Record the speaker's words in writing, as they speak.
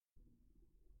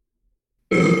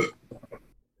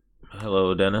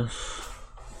Hello, Dennis.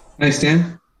 Hi,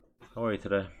 Stan. How are you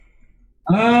today?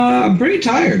 I'm pretty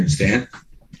tired, Stan.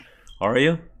 Are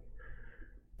you?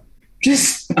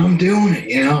 Just I'm doing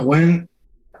it,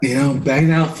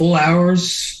 banging out full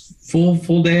hours,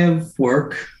 full day of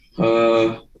work.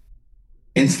 Uh,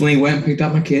 Instantly went and picked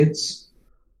up my kids.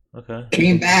 Okay.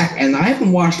 Came back, and I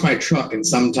haven't washed my truck in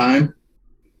some time,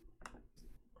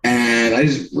 and I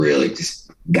just really just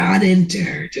got into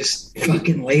her, just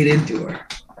fucking laid into her.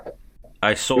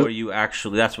 I saw you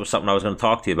actually. That's what something I was going to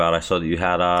talk to you about. I saw that you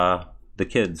had the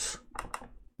kids.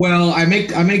 Well, I make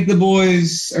the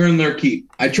boys earn their keep.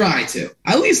 I try to,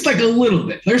 at least like a little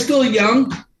bit. They're still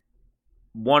young.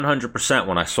 100%.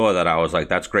 When I saw that, I was like,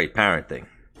 "That's great parenting."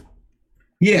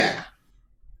 Yeah.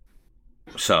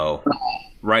 So,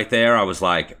 right there, I was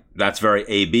like, "That's very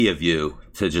AB of you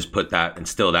to just put that,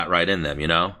 instill that right in them." You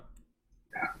know?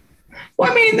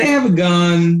 Well, I mean, they have a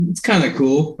gun. It's kind of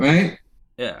cool, right?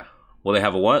 Yeah. Well, they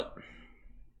have a what?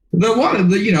 The one,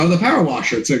 the power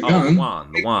washer. It's a Oh, the gun.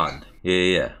 wand. The wand. Yeah,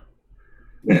 yeah, yeah.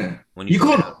 Yeah. When you You said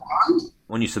call they it had, a wand?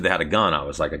 when you said they had a gun, I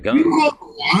was like, "A You gun." call it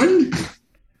a wand?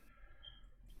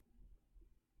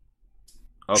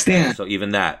 Okay. Stan. So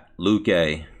even that, Luke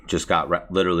A just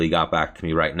literally got back to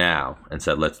me right now and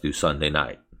said, "Let's do Sunday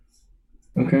night."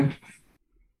 Okay.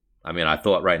 I mean, I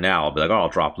thought right now I'll be like, "Oh, I'll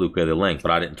drop Luca the link,"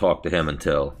 but I didn't talk to him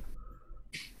until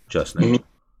just now. Mhm.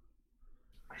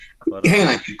 But Hang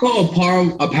on. You call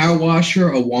a power washer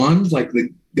a wand, like the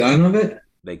gun of it?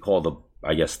 they call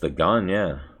I guess, the gun.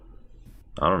 Yeah,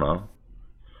 I don't know.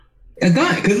 A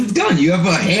gun, because it's a gun. You have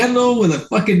a handle with a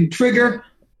fucking trigger,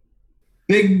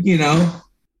 big,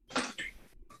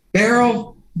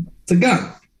 barrel. It's a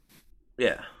gun.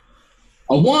 Yeah.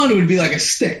 A wand would be like a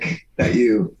stick that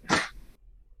you.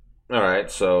 All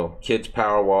right. So kids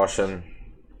power washing.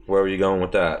 Where were you going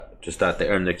with that? Just out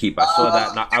there in the keep. I saw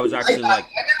that. And I was actually like,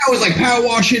 I was like power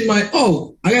washing my.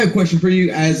 Oh, I got a question for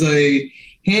you as a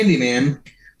handyman.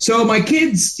 So my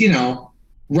kids,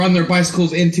 run their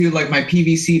bicycles into like my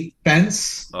PVC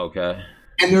fence, okay.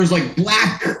 and there's like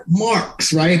black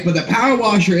marks, right? But the power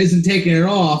washer isn't taking it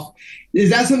off.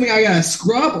 Is that something I gotta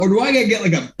scrub, or do I gotta get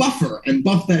like a buffer and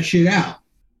buff that shit out?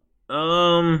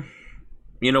 Um,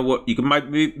 you know what? You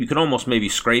can almost maybe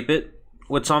scrape it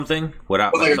with something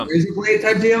without Like a razor blade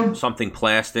type deal? something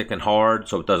plastic and hard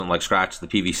so it doesn't like scratch the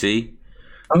PVC.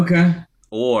 Okay.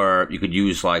 Or you could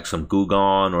use like some Goo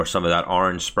Gone or some of that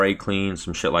orange spray clean,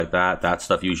 some shit like that. That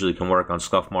stuff usually can work on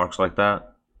scuff marks like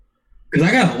that. Because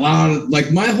I got a lot of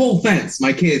like my whole fence.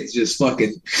 My kids just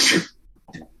fucking.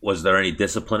 Was there any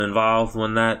discipline involved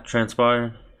when that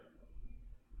transpired?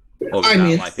 Or was I that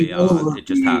mean, like it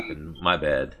just happened? My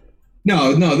bad.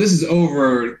 no. This is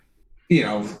over,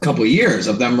 a couple of years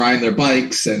of them riding their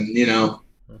bikes and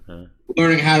Okay.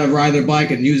 learning how to ride their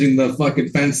bike and using the fucking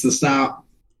fence to stop.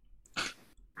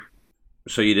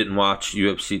 So you didn't watch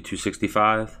UFC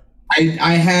 265?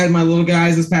 I had my little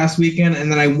guys this past weekend,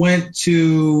 and then I went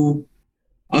to.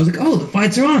 I was like, oh, the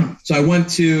fights are on, so I went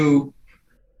to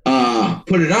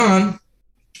put it on,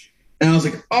 and I was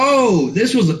like, oh,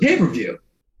 this was a pay per view.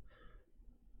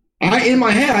 In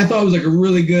my head, I thought it was like a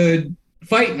really good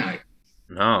fight night.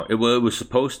 No, it was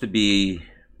supposed to be.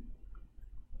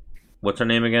 What's her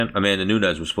name again? Amanda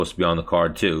Nunes was supposed to be on the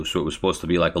card too, so it was supposed to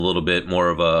be like a little bit more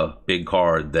of a big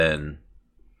card than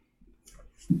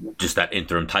just that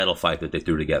interim title fight that they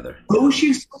threw together. Who was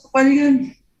she supposed to fight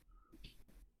again?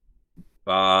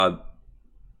 Uh,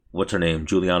 what's her name?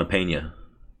 Juliana Pena.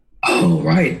 Oh,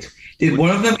 right. Did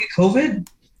one of them get COVID?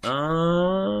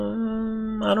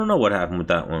 I don't know what happened with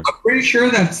that one. I'm pretty sure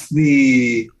that's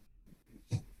the.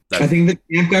 I think the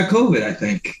champ got COVID. I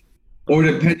think, or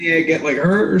did Pena get like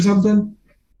hurt or something?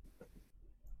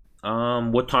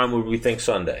 What time would we think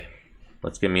Sunday?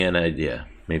 Let's give me an idea.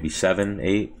 Maybe 7,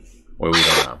 8, or we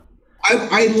don't know.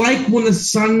 I like when the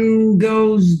sun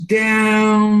goes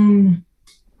down.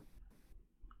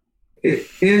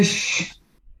 Ish.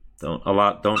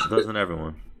 Doesn't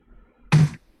everyone?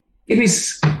 Give me,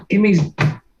 give me,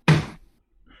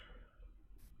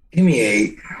 give me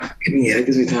 8. Give me 8. That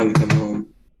gives me time to come home.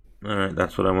 All right,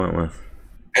 that's what I went with.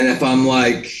 And if I'm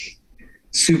like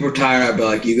super tired, I'd be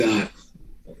like, "You got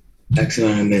X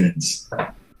amount of minutes."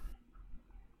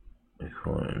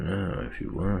 If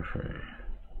you were free.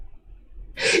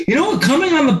 You know what?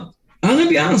 I'm gonna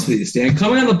be honest with you, Stan.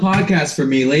 Coming on the podcast for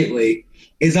me lately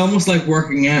is almost like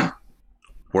working out.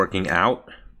 Working out?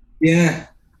 Yeah,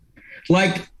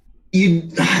 like you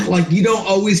don't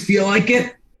always feel like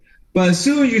it, but as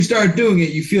soon as you start doing it,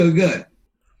 you feel good.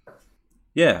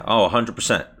 Yeah. Oh,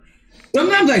 100%.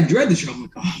 Sometimes I dread the show. I'm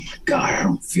like, oh my god, I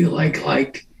don't feel like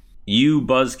You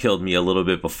buzzkilled me a little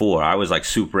bit before. I was like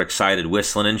super excited,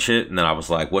 whistling and shit, and then I was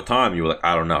like, "What time?" You were like,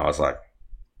 "I don't know." I was like,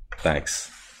 "Thanks,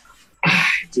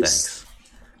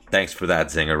 thanks for that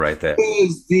zinger right there." It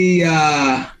was the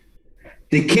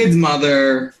kid's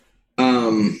mother,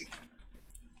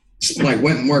 just like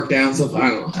went and worked out and stuff. I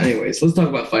don't know. Anyways, let's talk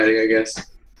about fighting, I guess.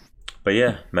 But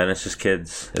yeah, man, it's just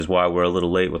kids is why we're a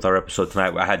little late with our episode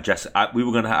tonight. I had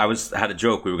had a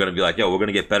joke. We were gonna be like, "Yo, we're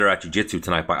gonna get better at jiu-jitsu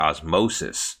tonight by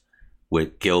osmosis."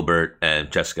 With Gilbert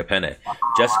and Jessica Penne.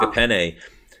 Jessica Penne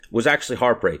was actually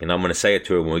heartbreaking. I'm going to say it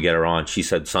to her when we get her on. She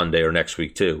said Sunday or next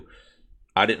week too.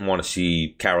 I didn't want to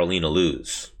see Carolina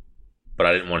lose, but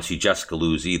I didn't want to see Jessica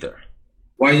lose either.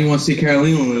 Why do you want to see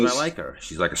Carolina lose? I like her.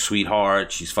 She's like a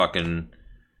sweetheart. She's fucking,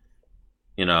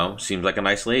 seems like a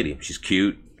nice lady. She's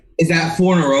cute. Is that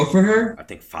 4 in a row for her? I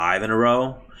think 5 in a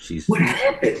row. What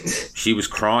happened? She was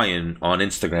crying on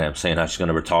Instagram saying how she's going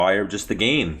to retire just the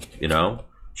game,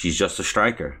 She's just a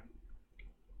striker.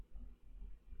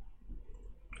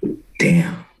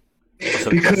 Damn. So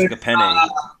Jessica Penne,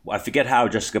 I forget how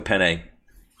Jessica Penne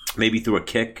maybe threw a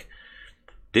kick,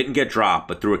 didn't get dropped,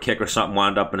 but threw a kick or something,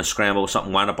 wound up in a scramble,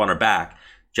 something wound up on her back.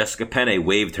 Jessica Penne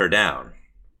waved her down,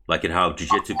 like in how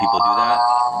jiu-jitsu people do that.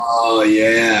 Oh,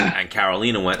 yeah. And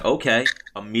Carolina went, okay,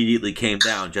 immediately came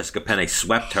down. Jessica Penne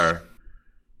swept her,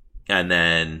 and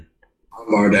then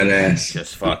that ass.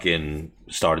 Just fucking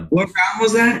started. What round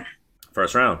was that?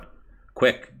 First round.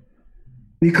 Quick.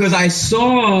 Because I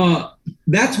saw,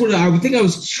 that's what I would think. I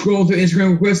was scrolling through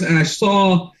Instagram requests and I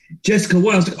saw Jessica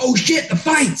won. I was like, oh shit, the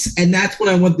fights. And that's when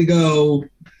I went to go.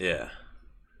 Yeah.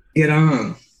 Get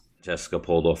on. Jessica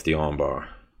pulled off the armbar.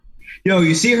 Yo,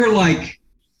 you see her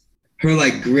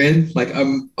grin, like a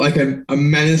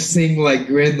menacing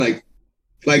grin, like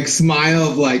smile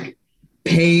of like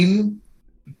pain.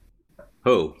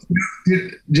 Who?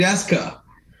 Jessica.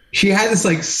 She had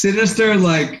this sinister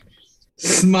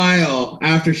smile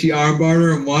after she armbarred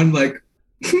her and won.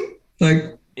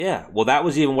 Yeah. Well, that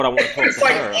was even what I want to talk to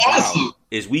her awesome. about.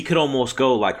 Is we could almost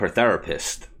go like her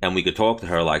therapist, and we could talk to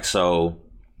her so.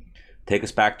 Take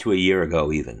us back to a year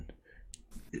ago, even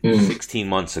 16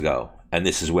 months ago, and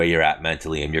this is where you're at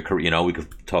mentally in your career. We could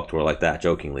talk to her like that,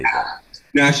 jokingly.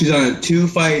 Now she's on a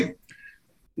 2-fight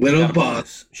little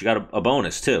boss. She got a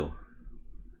bonus too.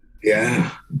 Yeah.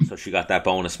 So she got that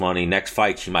bonus money. Next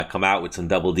fight, she might come out with some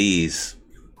double Ds.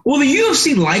 Well, the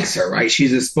UFC likes her, right?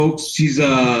 She's a spokes. She's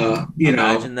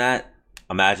Imagine that.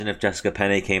 Imagine if Jessica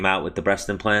Penne came out with the breast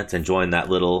implants and joined that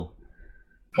little.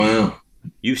 Wow.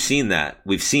 You've seen that.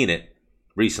 We've seen it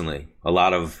recently. A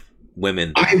lot of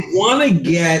women. Next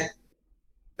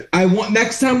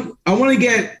time I want to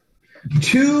get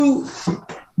two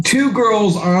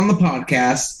girls on the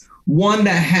podcast. One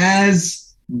that has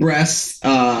breast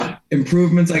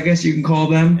improvements, I guess you can call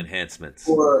them. Enhancements.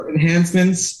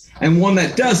 And one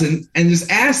that doesn't, and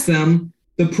just ask them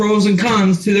the pros and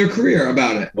cons to their career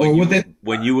about it.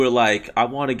 When you were like, I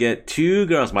want to get 2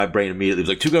 girls, my brain immediately was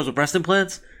like, 2 girls with breast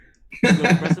implants? 2 girls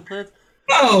with breast implants?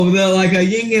 Oh, they're like a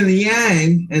yin and a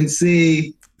yang, and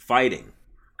see. Fighting.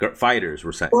 Fighters,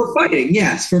 we're saying. For fighting,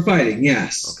 yes.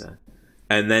 Okay.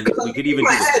 And then we could even.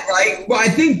 Right? Well, I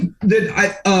think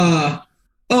that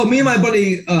me and my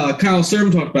buddy Kyle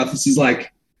Sermon talked about this. Is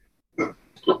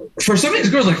for some of these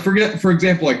girls, for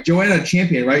example, Joanna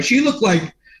Champion, right? She looked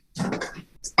like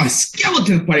a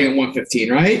skeleton fighting at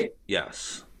 115, right?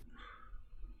 Yes.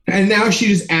 And now she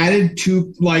just added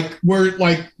to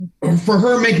for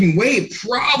her making weight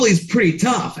probably is pretty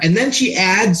tough. And then she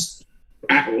adds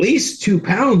at least 2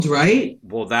 pounds, right?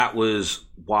 Well, that was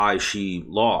why she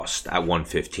lost at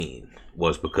 115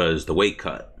 was because the weight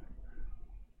cut.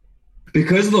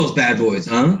 Because of those bad boys,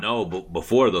 huh? No, but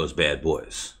before those bad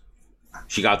boys.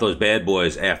 She got those bad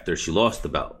boys after she lost the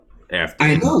belt.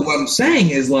 I know. What I'm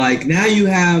saying is now you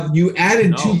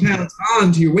added 2 pounds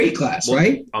on to your weight class,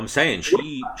 right? I'm saying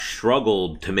she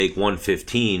struggled to make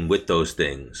 115 with those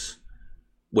things,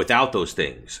 without those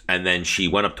things. And then she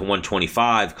went up to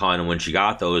 125 kind of when she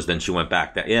got those. Then she went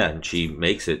back that. Yeah. And she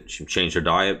makes it. She changed her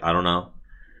diet. I don't know.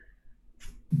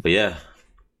 But yeah.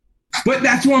 But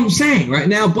that's what I'm saying right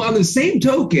now. But on the same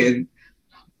token,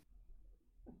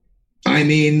 I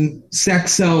mean,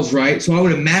 sex sells, right? So I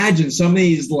would imagine some of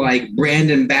these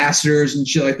brand ambassadors and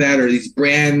shit like that, or these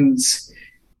brands,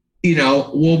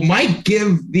 might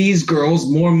give these girls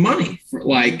more money for a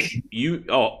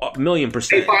 1,000,000%.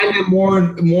 They find them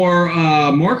more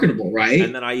marketable, right?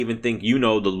 And then I even think the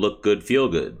look good, feel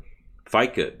good,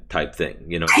 fight good type thing.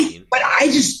 You know what I mean? But I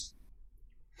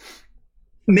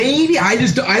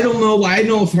don't know. I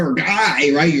know if her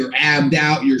guy, right? You're abbed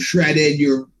out, you're shredded,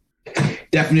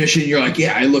 definition, you're like,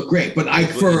 yeah, I look great. But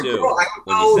for a girl, I don't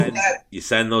know that. You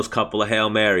send those couple of Hail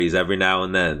Marys every now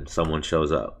and then, someone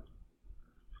shows up.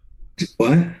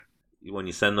 What? When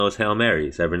you send those Hail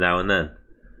Marys every now and then.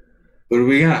 What do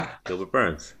we got? Gilbert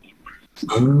Burns.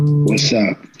 What's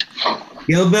up?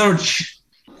 Gilbert.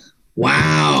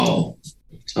 Wow.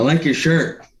 I like your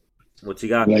shirt. What's you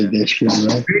got? Like that shirt,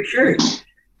 right? Great shirt.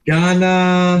 John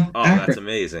that's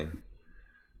amazing.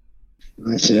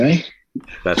 That's right.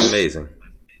 That's amazing.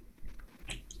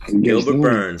 Gilbert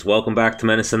Burns, welcome back to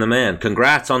Menace and the Man.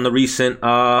 Congrats on the recent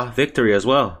victory as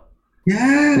well.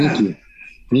 Yeah.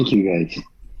 Thank you guys.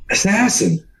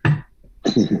 Assassin.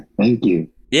 Thank you.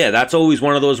 Yeah, that's always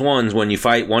one of those ones when you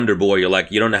fight Wonder Boy, you're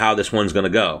like, you don't know how this one's going to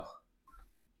go.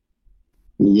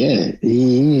 Yeah,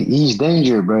 he's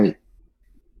danger, but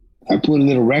I put a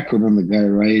little record on the guy,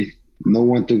 right? No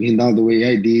one took him down the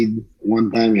way I did. One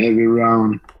time every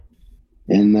round.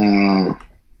 And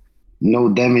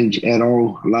no damage at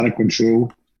all. A lot of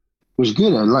control. It was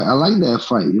good. I like that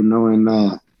fight,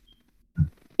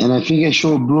 and I think I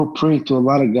showed a blueprint to a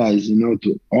lot of guys,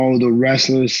 to all the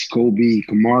wrestlers, Kobe,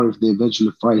 Kamaru, if they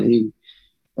eventually fight him,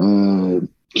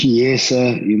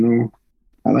 Chiesa,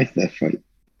 I like that fight.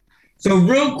 So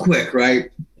real quick,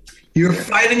 right? You're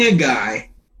fighting a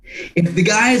guy. If the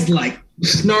guy is like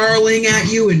snarling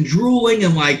at you and drooling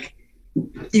and like,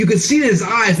 you can see in his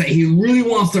eyes that he really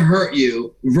wants to hurt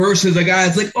you versus a guy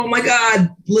that's like, oh my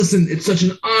God, listen, it's such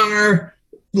an honor.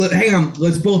 Hang on,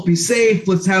 let's both be safe.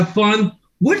 Let's have fun.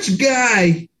 Which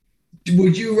guy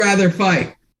would you rather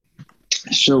fight?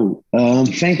 So I'm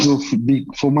thankful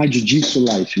for my jiu-jitsu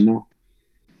life,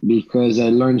 because I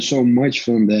learned so much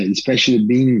from that, especially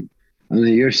being a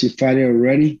UFC fighter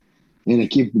already, and I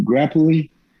keep grappling.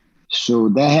 So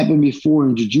that happened before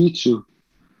in jiu-jitsu.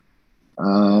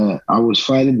 I was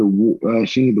fighting the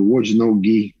World's No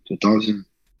Gi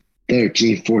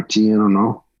 2013, 14, I don't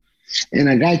know. And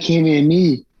a guy came at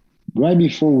me right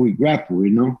before we grappled,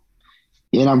 And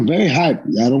I'm very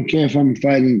hyped. I don't care if I'm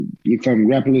fighting, if I'm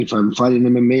grappling, if I'm fighting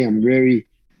MMA. I'm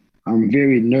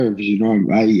very nervous.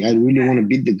 I really want to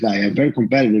beat the guy. I'm very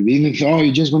competitive. Even if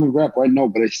you're just gonna grapple, I know,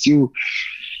 but I still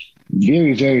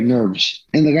very, very nervous.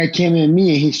 And the guy came at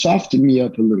me and he softened me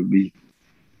up a little bit.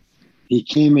 He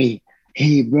came at,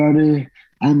 hey brother,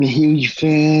 I'm a huge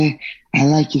fan. I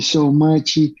like you so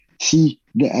much. He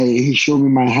showed me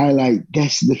my highlight.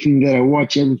 That's the thing that I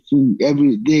watch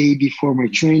every day before my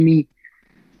training.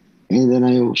 And then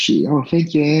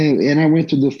thank you. And I went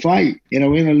to the fight, and I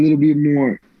went a little bit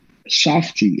more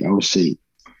softy, I would say,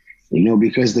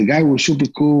 because the guy was super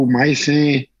cool, my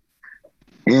fan,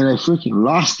 and I freaking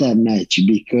lost that match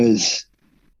because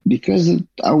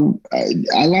I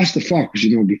lost the focus,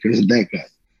 because of that guy.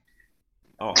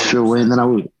 Oh, so and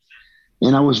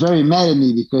I was very mad at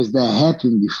me because that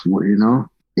happened before, and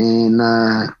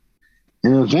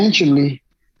eventually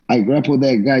I grappled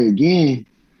that guy again.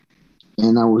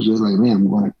 And I was just like, man, I'm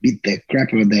going to beat the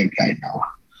crap out of that guy now.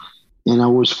 And I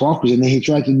was focused. And then he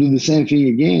tried to do the same thing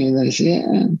again. And I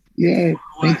said, yeah,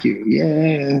 thank you.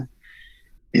 Yeah.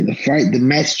 And the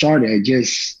match started. I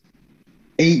just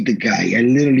ate the guy. I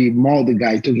literally mauled the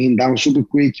guy, took him down super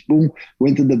quick, boom,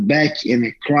 went to the back, and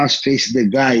I cross-faced the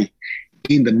guy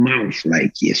in the mouth.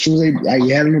 Like, as soon as I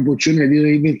had an opportunity,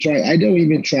 I don't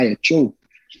even try a choke.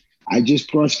 I just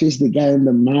cross-faced the guy in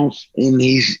the mouth, and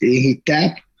he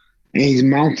tapped. And his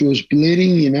mouth was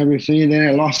bleeding and everything. And then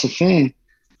I lost a fan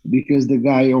because the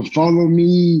guy unfollowed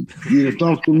me, didn't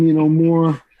talk to me no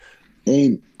more.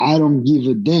 And I don't give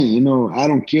a damn, I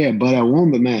don't care, but I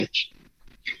won the match.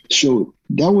 So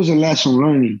that was a lesson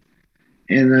learning.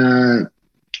 And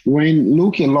when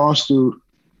Luke lost to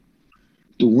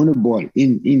Wonderboy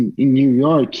in New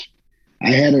York, I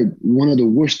had one of the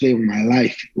worst days of my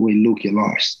life when Luke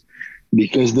lost.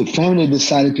 Because the family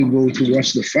decided to go to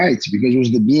watch the fights because it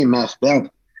was the BMF belt.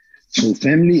 So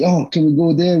family, can we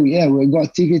go there? We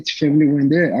got tickets. Family went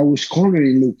there. I was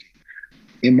cornering Luke.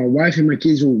 And my wife and my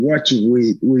kids were watching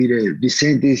with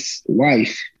Vicente's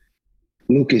wife,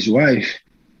 Luke's wife.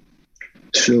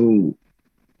 So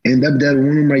ended up that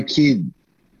one of my kids,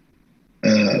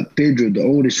 Pedro, the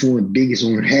oldest one, biggest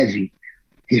one, heavy,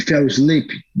 he fell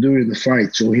asleep during the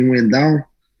fight. So he went down.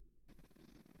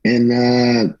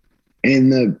 And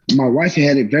my wife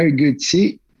had a very good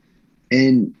seat,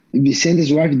 and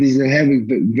Vicente's wife didn't have a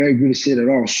very good seat at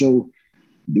all. So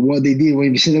what they did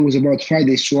when Vicente was about to fight,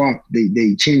 they swapped.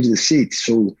 They changed the seats.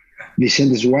 So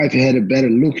Vicente's wife had a better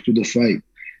look to the fight.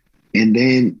 And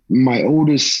then my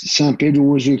oldest son, Pedro,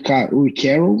 was with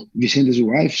Carol, Vicente's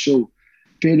wife. So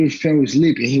Pedro fell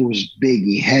asleep, and he was big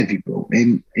and heavy, bro.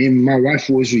 And my wife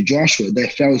was with Joshua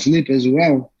that fell asleep as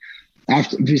well.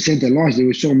 after Vicente lost, they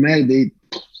were so mad they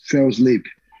fell asleep.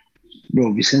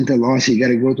 Bro, Vicente lost. He got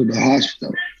to go to the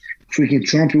hospital. Freaking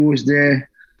Trump was there.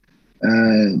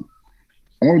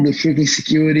 All the freaking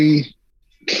security,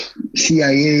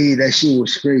 CIA, that shit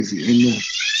was crazy.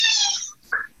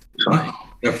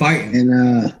 They're fighting.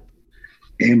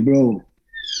 And bro,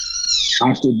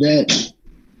 after that,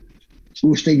 it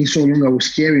was taking so long. I was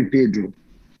carrying Pedro.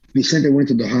 Vicente went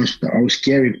to the hospital. I was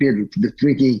carrying Pedro. The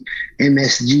freaking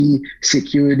MSG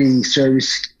security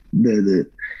service,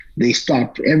 they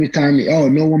stopped every time.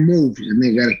 No one moves, and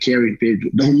they gotta carry Pedro.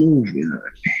 Don't move.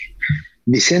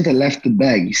 Vicente left the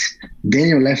bags.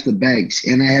 Daniel left the bags,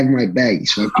 and I have my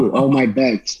bags. So I put all my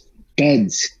bags,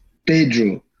 Peds,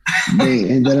 Pedro,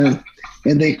 and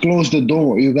they closed the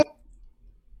door. You got.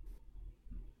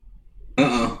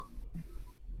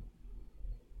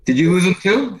 Did you lose him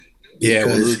too? Yeah,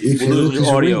 we'll lose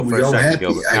your audio for a second,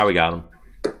 Gilbert. Now we got him.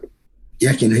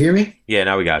 Yeah, can you hear me? Yeah,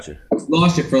 now we got you.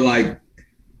 Lost it for like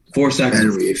 4 seconds.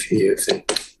 Battery, if you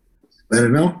let it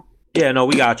know. Yeah, no,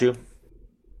 we got you.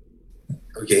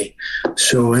 Okay,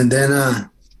 so and then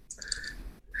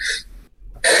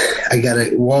I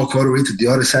gotta walk all the way to the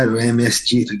other side of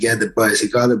MSG to get the bus. I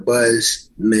got the bus,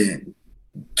 man,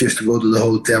 just to go to the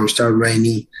hotel. It started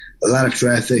raining, a lot of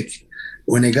traffic.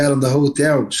 When I got on the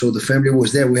hotel, so the family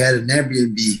was there. We had an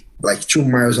Airbnb like 2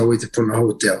 miles away from the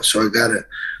hotel. So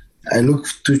I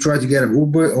looked to try to get an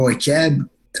Uber or a cab.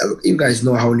 You guys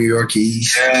know how New York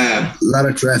is. Yeah. A lot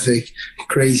of traffic,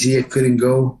 crazy. I couldn't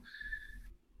go.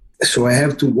 So I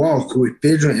have to walk with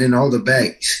Pedro and all the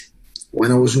bags.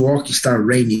 When I was walking, it started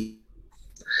raining.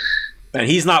 And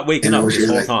he's not waking up the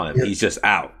whole time. Yeah. He's just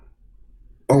out.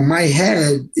 On my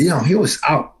head, he was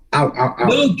out.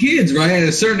 Little kids, right? At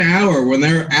a certain hour when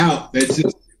they're out, it's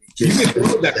just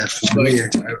that's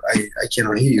weird. I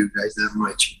cannot hear you guys that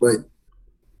much, but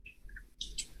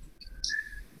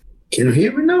can you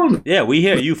hear me now? Yeah, we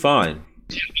hear you fine.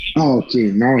 Oh, okay.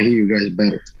 Now I hear you guys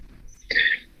better.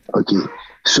 Okay.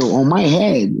 So on my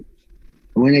head,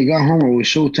 when I got home, I was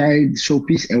so tired, so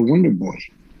pissed at Wonder Boy.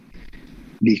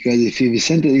 Because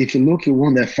if Loki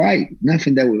won that fight,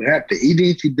 nothing that would happen. Even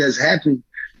if it does happen,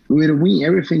 with a win,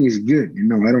 everything is good.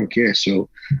 I don't care. So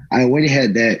I already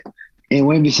had that. And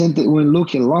when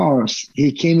Loki lost,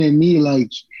 he came at me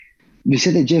like,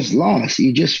 Vicente just lost.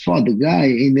 He just fought the guy.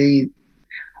 And then,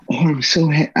 I'm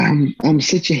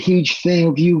such a huge fan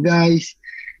of you guys.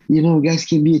 You guys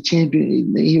can be a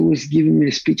champion. And he was giving me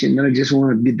a speech, and I just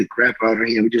want to beat the crap out of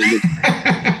him.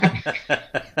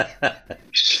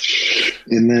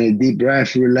 And then a deep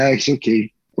breath, relax. Okay.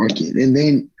 And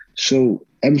then, so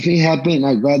everything happened.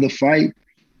 I got the fight,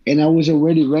 and I was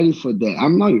already ready for that.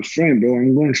 I'm not your friend, bro.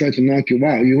 I'm going to try to knock you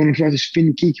out. You're going to try to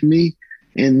spin kick me,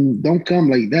 and don't come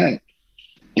like that.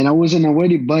 And I wasn't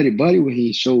already buddy with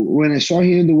him. So when I saw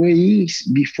him in the weigh-ins,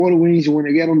 before the weigh-ins, when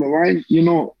I get on the line, you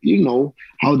know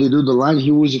how they do the line.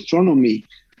 He was in front of me,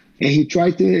 and he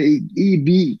tried to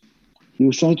he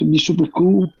was trying to be super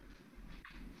cool.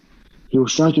 He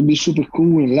was trying to be super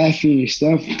cool and laughing and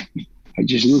stuff. I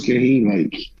just look at him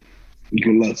like,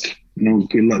 good luck.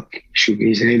 Good luck. Shook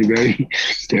his head very,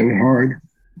 very hard.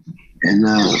 And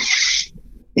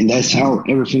that's how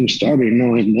everything started,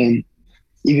 And then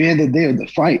even at the day of the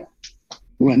fight,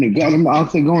 when they got him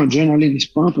out there going, adrenaline is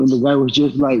pumping, the guy was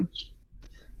just like,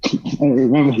 I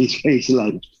remember his face,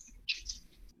 like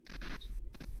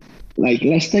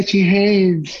let's touch your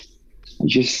hands.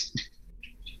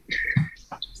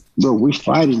 Bro, we're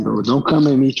fighting, bro. Don't come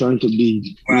at me trying to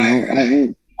be.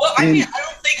 Right. I don't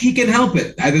think he can help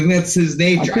it. I think that's his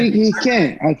nature. I think he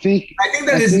can. I think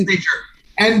that is his nature.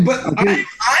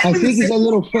 I think he's a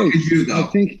little fake.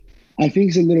 I think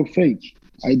he's a little fake.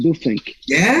 I do think.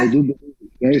 Yeah? I do believe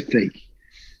it's very fake.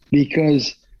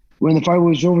 Because when the fight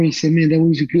was over, he said, man, that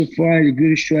was a good fight, a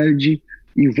good strategy.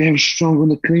 You're very strong on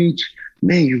the clinch.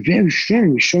 Man, you're very strong.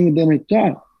 You're stronger than I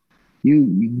thought.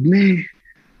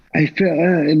 I felt,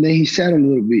 and then he sat a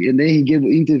little bit, and then he gave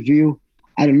an interview.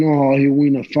 I don't know how he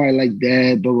win a fight like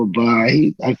that, blah, blah, blah.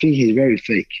 I think he's very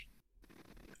fake.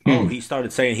 Oh, he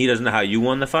started saying he doesn't know how you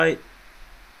won the fight?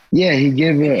 Yeah, he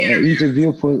gave an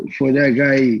interview for that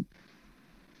guy,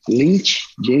 Lynch,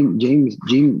 James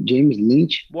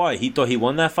Lynch. Why? He thought he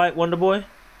won that fight, Wonder Boy?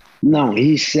 No,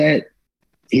 he said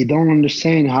he don't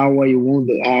understand how I won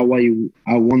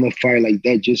the fight like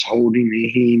that, just holding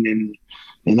him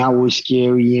and I was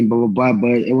scary and blah, blah, blah.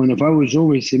 But when the fight was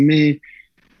over, he said, man,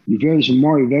 you're very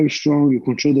smart, you're very strong, you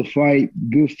control the fight,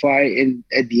 good fight. And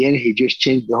at the end, he just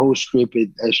changed the whole script.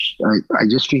 I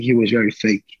just think he was very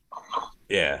fake.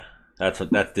 Yeah, that's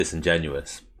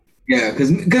disingenuous. Yeah,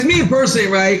 because me personally,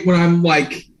 right, when I'm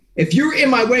like if you're in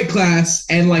my weight class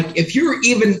and like if you're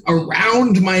even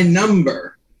around my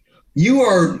number, you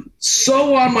are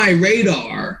so on my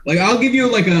radar. Like I'll give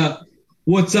you like a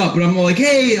what's up, and I'm like,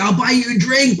 hey, I'll buy you a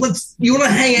drink. You want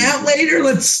to hang out later?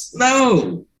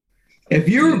 No. If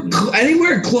you're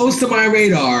anywhere close to my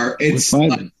radar, it's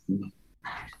we're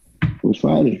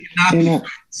fighting.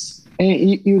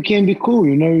 And you can be cool,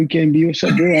 you know. You can be, what's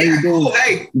up, bro? How you doing?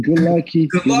 Hey, good luck.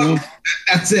 Good luck. Know?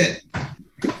 That's it.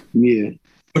 Yeah.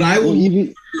 But I will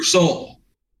even your soul.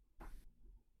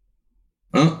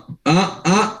 We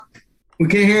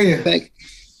can't hear you.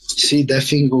 See, that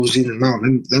thing goes in and out.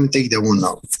 Let me take that one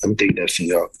out. Let me take that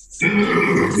thing out.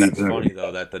 That's funny,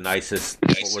 though, that the nicest,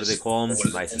 what do they call him?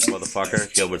 The nicest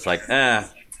motherfucker. Gilbert's like,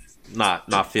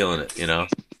 not feeling it, you know?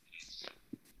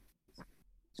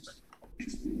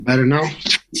 Better now?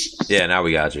 Yeah, now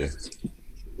we got you.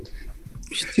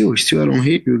 Still, I don't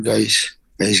hear you guys.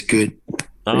 That's good.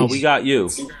 Oh, we got you.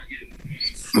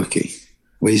 Okay.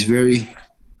 Well, it's very,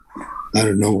 I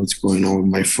don't know what's going on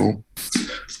with my phone.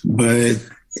 But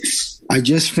I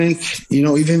just think, you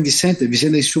know, even Vicente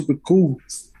is super cool,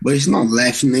 but he's not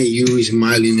laughing at you, he's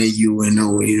smiling at you,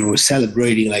 you know,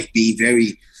 celebrating, like being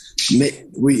very,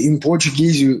 in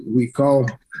Portuguese, we call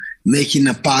making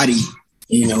a party.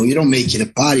 You know, you don't make it a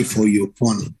party for your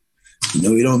opponent. You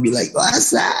know, you don't be like, what's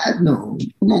that? No,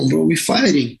 come on, bro, we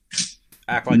fighting.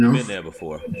 Act like you've been there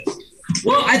before.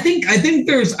 Well, I think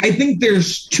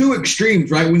there's two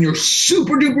extremes, right? When you're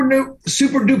super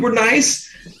duper nice,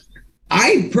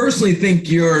 I personally think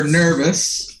you're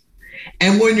nervous,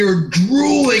 and when you're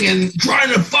drooling and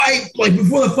trying to fight, like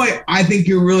before the fight, I think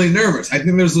you're really nervous. I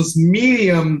think there's this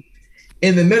medium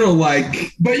in the middle,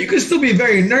 like, but you can still be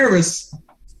very nervous.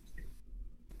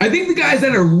 I think the guys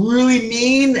that are really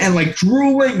mean and like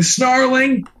drooling,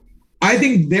 snarling, I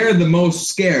think they're the most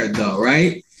scared, though,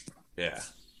 right? Yeah.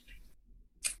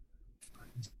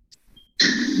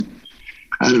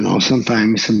 I don't know.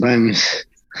 Sometimes, I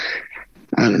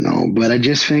don't know. But I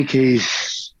just think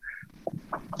it's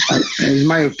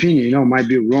my opinion. You know, might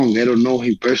be wrong. I don't know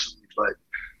him personally, but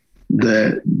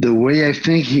the way I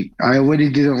think I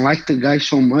already didn't like the guy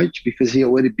so much because he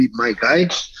already beat my guy.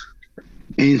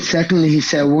 And secondly, he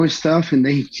said one stuff, and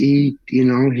then he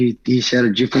said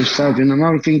a different stuff. And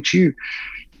another thing too,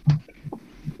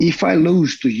 if I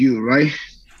lose to you, right?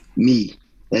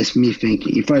 That's me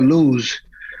thinking. If I lose,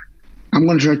 I'm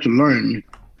gonna try to learn.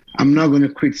 I'm not gonna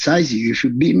criticize you. If you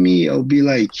beat me, I'll be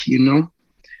like, you know,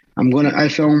 I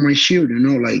fell on my shield, you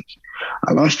know, like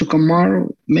I lost to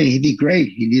Kamaru. Man, he did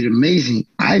great. He did amazing.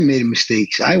 I made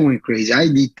mistakes. I went crazy.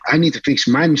 I need to fix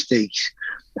my mistakes.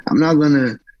 I'm not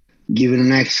gonna give it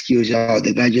an excuse. Oh,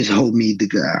 the guy just hold me. The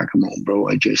guy, come on, bro.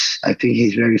 I think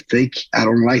he's very fake. I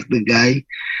don't like the guy.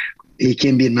 He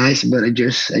can be nice, but I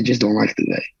just don't like the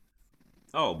guy.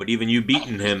 Oh, but even you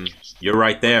beating him, you're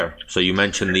right there. So you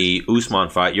mentioned the Usman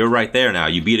fight. You're right there now.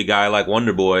 You beat a guy like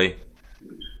Wonder Boy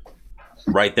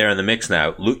right there in the mix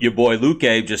now. Your boy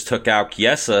Luque just took out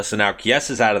Chiesa, so now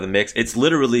Chiesa's out of the mix. It's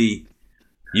literally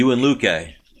you and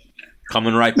Luque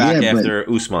coming right back after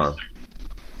Usman.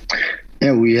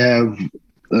 Yeah, we have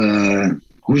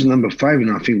who's number 5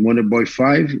 now? I think Wonder Boy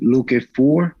 5, Luque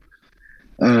 4,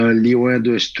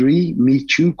 Leonardo is 3, me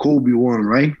 2, Kobe 1,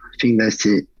 right? I think that's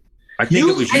it. I think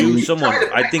it was you. Someone.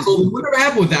 I think. Whatever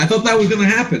happened with that? I thought that was going to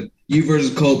happen. You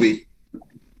versus Kobe.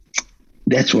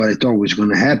 That's what I thought was going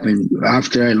to happen.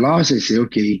 After I lost, I said,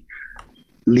 okay,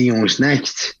 Leon's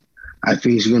next. I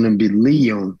think it's going to be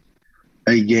Leon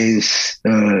against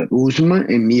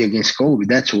Usman and me against Kobe.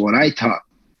 That's what I thought.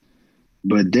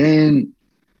 But then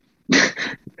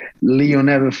Leon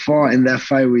never fought, and that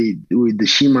fight with the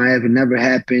Shimaev never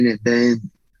happened. And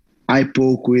then I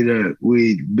spoke with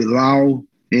Bilal,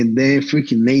 and then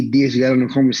freaking Nate Diaz got on a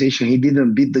conversation. He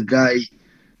didn't beat the guy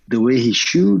the way he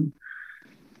should,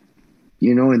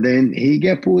 you know, and then he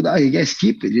get pulled out. He get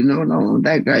skipped, you know, no,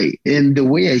 that guy. And the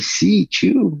way I see it,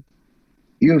 too,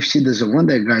 UFC doesn't want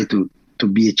that guy to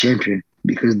be a champion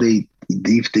because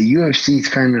if the UFC is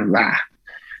kind of,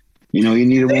 you know, you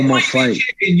need one more fight.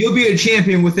 You'll be a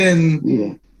champion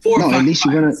within 4 or 5 at least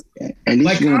fights.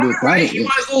 You're gonna do a fight. Right? You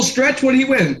might as well stretch. What do you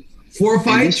win? 4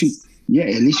 fights?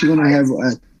 At least you're gonna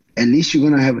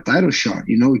have a title shot.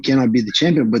 You know, you cannot be the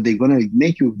champion, but they're gonna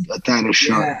make you a title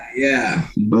shot. Yeah.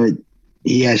 But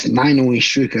he has 9-0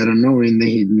 streak. I don't know, and then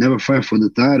he never fight for the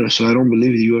title. So I don't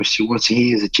believe the UFC wants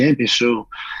him as a champion. So,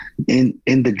 and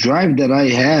the drive that I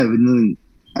have, and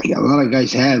a lot of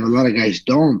guys have, a lot of guys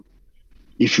don't.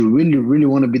 If you really, really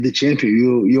want to be the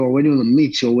champion, you're already on the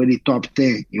mix. You're already top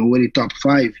 10. You're already top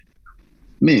 5.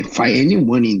 man, fight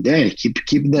anyone in there.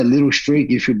 Keep that little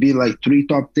streak. If you be like 3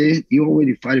 top 10, you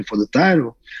already fighting for the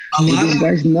title. A And lot this of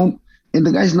guy's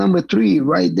the guy's number 3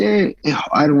 right there.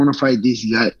 I don't want to fight this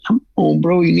guy. Come on,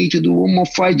 bro. You need to do one more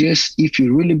fight just if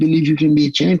you really believe you can be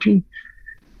a champion.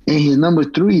 And he's number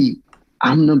 3.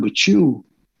 I'm number 2.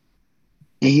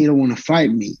 And he don't want to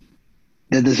fight me.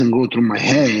 That doesn't go through my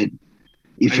head.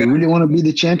 If you really want to be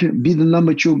the champion, be the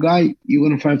number 2 guy, you're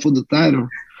going to fight for the title.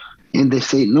 And they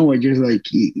say, no, I just like...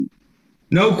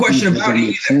 no question about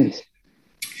it either.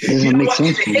 It doesn't make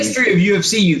sense. In the history of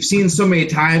UFC, you've seen so many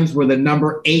times where the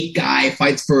number 8 guy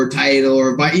fights for a title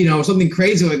or, something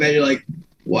crazy like that. You're like,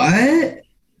 what?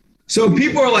 So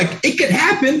people are like, it could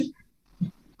happen.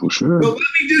 For sure. But let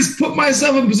me just put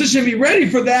myself in position to be ready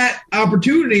for that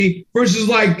opportunity versus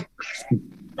like,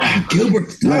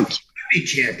 Gilbert's tough to be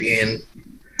champion.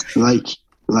 Like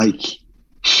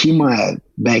Shima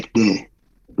back then,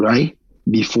 right?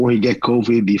 Before he got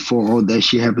COVID, before all that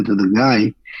shit happened to the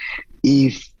guy,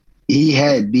 if he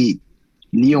had beat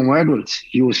Leon Edwards,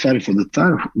 he was fighting for the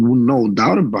title. With no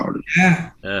doubt about it.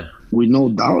 Yeah. With no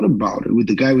doubt about it. With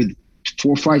the guy with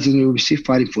 4 fights in the UFC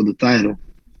fighting for the title.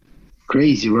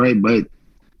 Crazy, right? But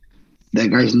that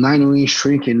guy's 9-win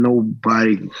streak and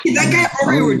nobody. That guy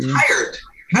already retired.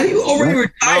 How do you already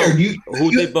retire?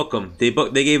 Who they book him? They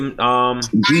gave him. I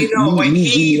know, but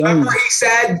remember he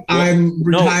said, "I'm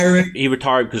retiring." No, he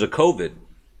retired because of COVID.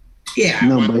 Yeah.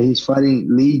 No, but he's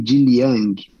fighting Li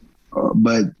Jinliang.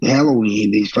 But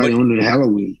Halloween, he's fighting under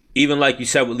Halloween. Even like you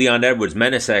said with Leon Edwards,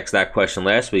 Menace asked that question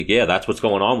last week. Yeah, that's what's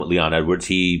going on with Leon Edwards.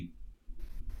 He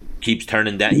keeps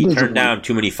turning down. He turned down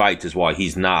too many fights, is why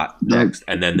he's not next.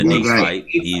 And then the next fight,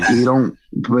 he don't.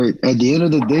 But at the end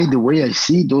of the day, the way I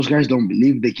see, those guys don't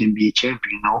believe they can be a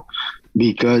champion,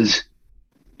 because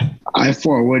I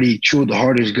fought already 2 of the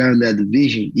hardest guys in that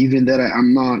division. Even that I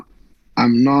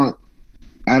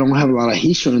don't have a lot of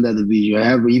history in that division. I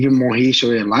have even more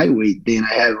history at lightweight than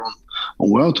I have on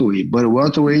welterweight. But at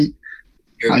welterweight,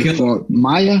 I fought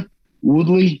Maya,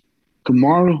 Woodley,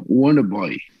 Kamaru,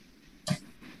 Wonderboy.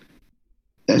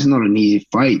 That's not an easy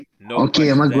fight. No, okay,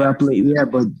 I'm a grappler. Yeah,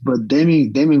 but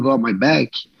Damien got my back.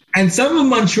 And some of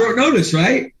them on short notice,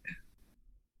 right?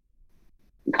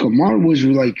 Kamaru was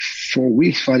like 4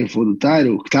 weeks fighting for the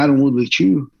title. Title Woodley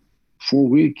too, 4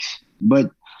 weeks.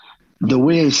 But the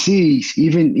way I see is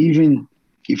even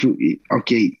if you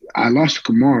I lost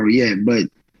to Kamaru, yeah, but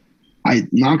I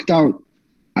knocked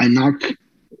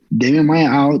Damien Maya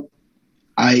out.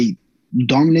 I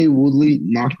dominated Woodley,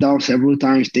 knocked out several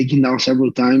times, taken down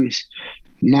several times,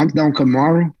 knocked down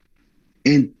Kamaru,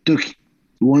 and took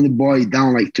Wonderboy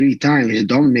down like 3 times,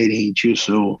 dominating him too.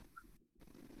 So,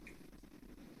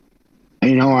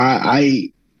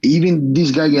 I even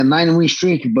this guy got 9-win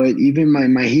streak, but even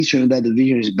my history in that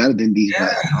division is better than these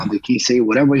guys. They can say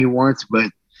whatever he wants,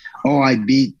 but I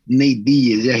beat Nate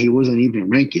Diaz. Yeah, he wasn't even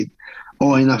ranked.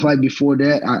 In a fight before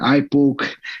that, I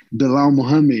poke Bilal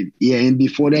Muhammad. Yeah, and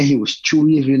before that, he was 2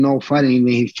 years fighting, and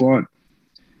then he fought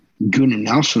Gunnar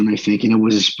Nelson, I think, and it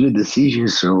was a split decision.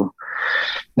 So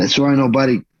that's why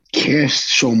nobody cares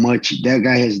so much. That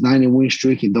guy has 9-win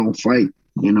streak and don't fight.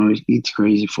 It's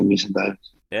crazy for me sometimes.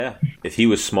 Yeah, if he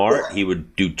was smart, he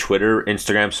would do Twitter,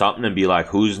 Instagram, something, and be like,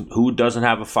 "Who doesn't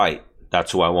have a fight?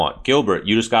 That's who I want. Gilbert,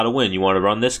 you just got to win. You want to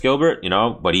run this, Gilbert?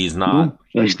 But he's not.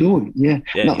 Let's do it. Yeah.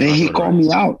 No, and he called me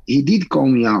out. He did call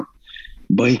me out,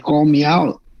 but he called me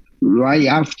out right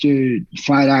after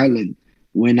Fight Island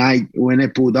when I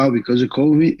pulled out because of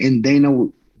COVID. And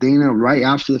Dana right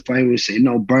after the fight was saying,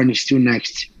 "No, Burn is still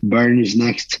next. Burn is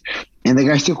next." And the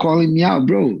guy still calling me out,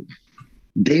 bro.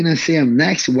 Dana say I'm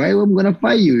next. Why am I gonna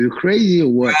fight you? You're crazy or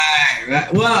what?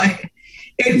 Right. Well,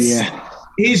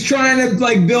 he's trying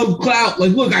to build clout.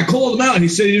 Like, look, I called him out and he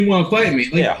said he didn't want to fight me.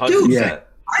 Like, 100%. Dude,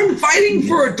 I'm fighting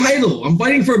for a title. I'm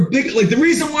fighting for a big. The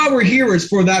reason why we're here is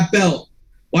for that belt.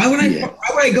 Why would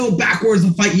I go backwards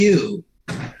and fight you?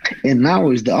 And now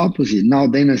it's the opposite. Now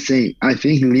Dana's saying, I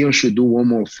think Leo should do one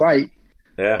more fight.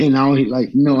 Yeah. And now he's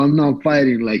like, no, I'm not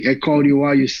fighting. Like, I called you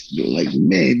out. You're like,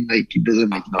 man, it doesn't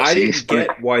make no sense. I didn't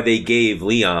get why they gave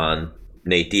Leon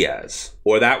Nate Diaz,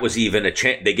 or that was even a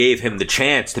chance. They gave him the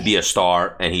chance to be a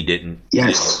star, and he didn't.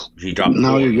 Yes, he dropped.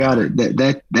 Now you got it.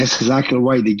 That's exactly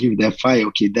why they give that fight.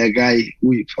 Okay, that guy.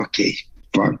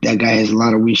 Fuck, that guy has a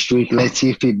lot of win streak. Let's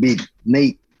see if he beat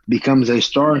Nate, becomes a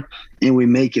star, and we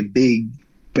make a big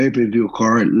pay-per-view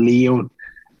card, Leon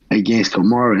against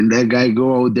Kamaru, and that guy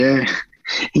go out there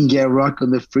and get rocked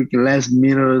on the freaking last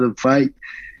minute of the fight.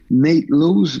 Nate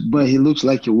lose, but he looks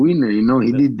like a winner.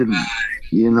 He did the.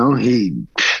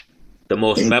 The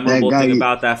most memorable thing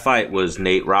about that fight was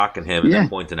Nate rocking him and then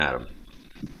pointing at him.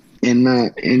 And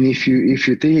if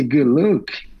you take a good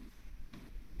look,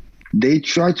 they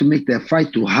try to make that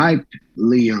fight to hype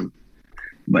Leon.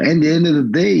 But at the end of the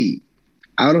day,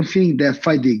 I don't think that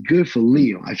fight did good for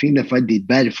Leon. I think that fight did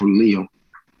bad for Leon.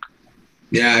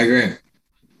 Yeah, I agree.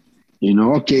 You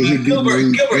know, okay. Gilbert,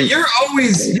 you're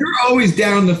always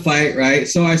down to fight, right?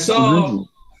 So I saw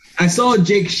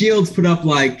Jake Shields put up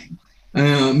like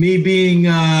me beating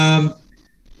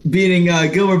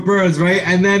Gilbert Burns, right?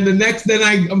 And then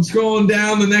I'm scrolling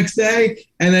down the next day,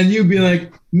 and then you'd be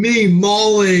like me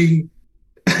mauling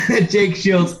Jake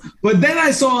Shields. But then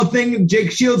I saw a thing.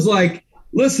 Jake Shields like,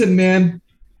 listen, man.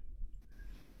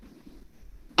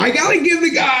 I gotta give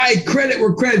the guy credit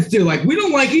where credit's due. Like, we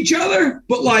don't like each other,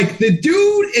 but like the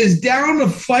dude is down to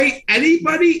fight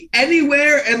anybody,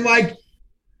 anywhere, and like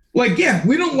yeah,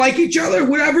 we don't like each other,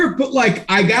 whatever. But like,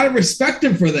 I gotta respect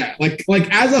him for that. Like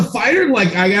as a fighter,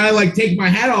 like I gotta like take my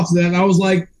hat off to that. And I was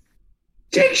like,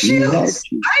 Jake Shields,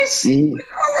 nice. Like,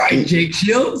 all right, Jake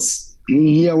Shields.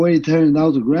 He already turned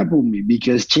out to grapple me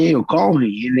because Chael called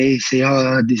me and they say,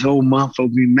 "Oh, this whole month I'll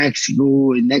be in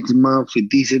Mexico and next month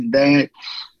with this and that.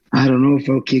 I don't know if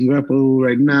I can grapple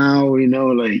right now." You know,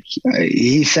 like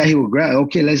he said he would grapple.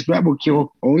 Okay, let's grapple.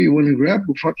 Oh, you want to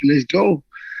grapple? Fucking let's go.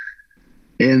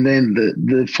 And then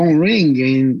the phone ring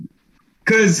and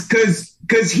because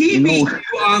he beat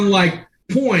you on like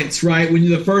points, right? When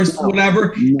you're the first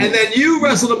whatever, and then you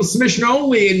wrestled him with submission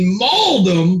only and mauled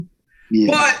him.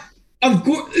 Yeah. But of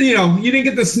course, you know, you didn't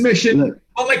get the submission. Look,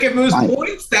 but like if it was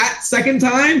points that second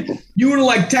time, you would have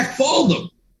like tech falled him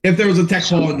if there was a tech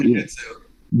fall in jiu-jitsu.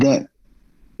 The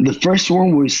first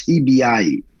one was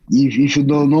EBI. If you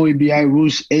don't know EBI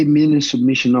rules, 8 minute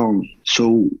submission only.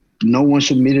 So no one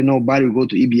submitted nobody will go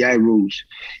to EBI rules.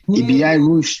 EBI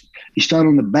rules, you start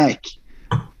on the back.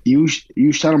 You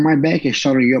start on my back, I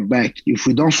start on your back. If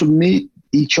we don't submit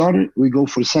each other, we go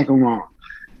for the second round.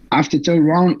 After third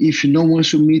round, if no one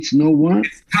submits no one,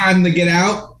 it's time to get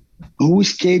out. Who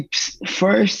escapes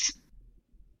first,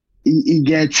 he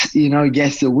gets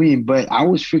the win. But I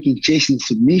was freaking chasing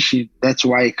submission. That's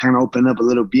why it kind of opened up a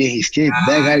little bit. He escaped.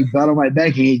 That guy got on my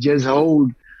back and he just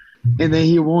hold. And then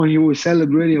he won. He was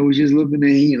celebrating. I was just looking at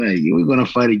him like, we're going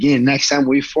to fight again. Next time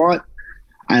we fought,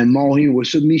 I mauled him with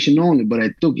submission only. But I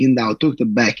took him down, took the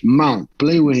back, mount,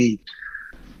 play with him.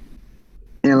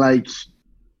 And like,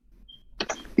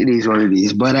 it is what it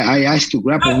is. But I asked to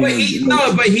grapple him.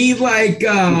 But he like...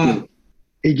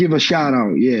 He give a shout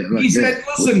out, yeah. Like, he said,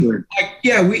 "Listen, like,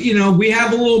 yeah, we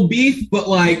have a little beef, but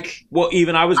like, well,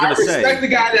 even I was going to say, I respect the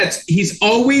guy he's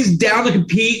always down to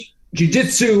compete,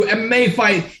 jiu-jitsu, MMA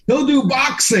fight. He'll do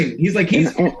boxing. He's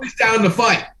always down to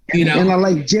fight, you know." And I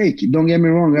like Jake. Don't get me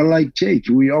wrong, I like Jake.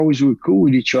 We always were cool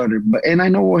with each other, and I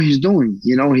know what he's doing.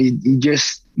 You know, he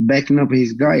just backing up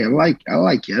his guy. I like it.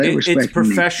 I respect. It's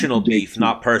professional beef,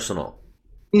 not personal.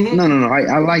 Mm-hmm. No.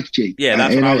 I like Jake. Yeah,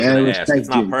 that's what I was going to ask. It's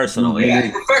not personal.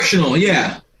 Yeah, professional.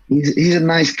 Yeah. He's a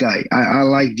nice guy. I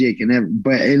like Jake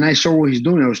and I saw what he's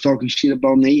doing. I was talking shit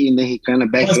about me, and then he kind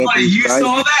of backed up. You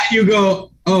saw that? You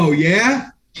go, oh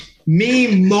yeah,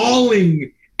 me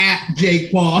mauling at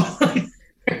Jake Paul.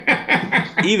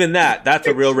 Even that's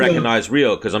a real recognized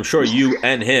real, because I'm sure you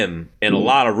and him in a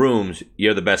lot of rooms,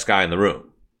 you're the best guy in the room.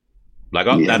 Like,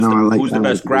 who's the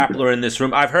best grappler in this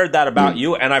room? I've heard that about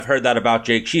you, and I've heard that about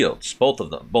Jake Shields. Both of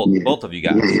them, both of you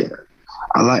guys. Yeah.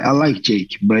 I like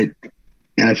Jake, but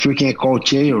I freaking call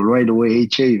Chael right away. Hey,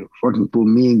 Chael, fucking put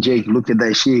me and Jake. Look at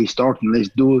that shit. He's talking. Let's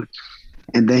do it.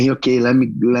 And then let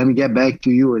me get back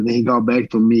to you. And then he got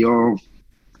back to me. Oh,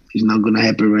 it's not gonna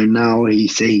happen right now. He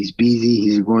say he's busy.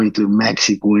 He's going to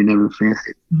Mexico and everything.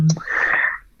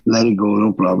 Let it go,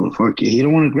 no problem. Fuck it. You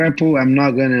don't want to grapple, I'm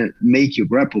not going to make you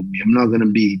grapple me. I'm not going to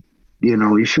be,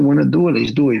 if you want to do it,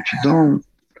 let's do it. If you don't.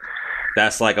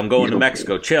 That's like, I'm going to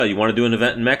Mexico. Chael, you want to do an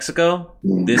event in Mexico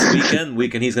this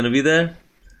weekend he's going to be there?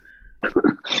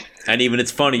 And even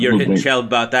it's funny, you're hitting Chael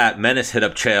about that. Menace hit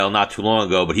up Chael not too long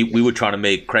ago, but we were trying to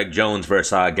make Craig Jones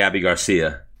versus Gabby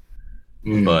Garcia.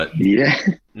 But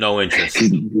no interest.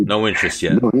 No interest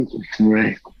yet. No interest,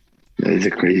 right. That is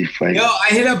a crazy fight. Yo, I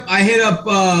hit up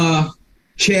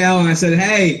Chael and I said,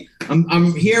 "Hey,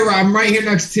 I'm here. I'm right here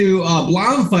next to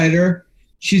Blonde Fighter.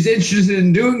 She's interested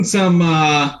in doing some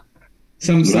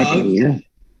stuff. Yeah.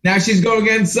 Now she's going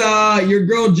against your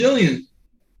girl Jillian.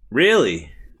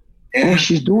 Really? Yeah. Oh,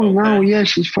 she's doing now. Yeah,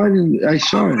 she's fighting. I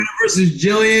saw her versus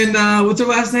Jillian. What's her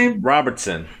last name?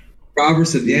 Robertson.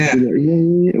 Yeah.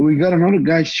 Yeah. We got another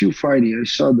guy too fighting. I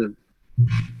saw the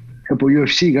couple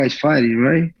UFC guys fighting,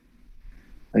 right?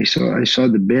 I saw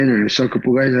the banner. I saw a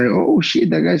couple guys like, oh shit,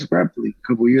 that guy's grappling. A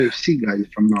couple UFC guys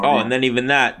from now. Oh, and then even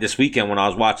this weekend when I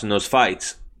was watching those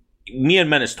fights, me and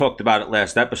Menace talked about it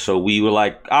last episode. We were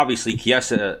like, obviously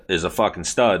Chiesa is a fucking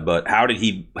stud, but how did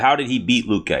he beat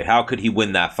Luque? How could he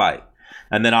win that fight?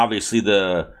 And then obviously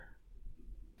the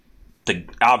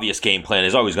obvious game plan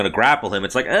is always going to grapple him.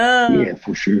 It's like, yeah,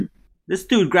 for sure. This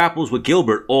dude grapples with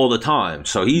Gilbert all the time,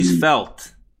 so he's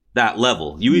felt that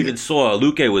level. You even saw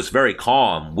Luque was very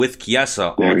calm with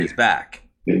Chiesa on his back.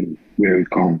 Very, very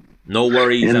calm. No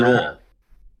worries at all.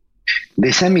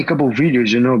 They sent me a couple of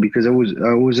videos, because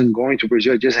I wasn't going to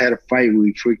Brazil. I just had a fight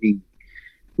with freaking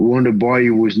Wonder Boy.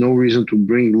 There was no reason to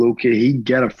bring Luque. He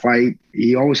got a fight.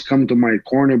 He always come to my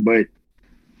corner, but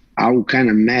I would kind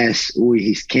of mess with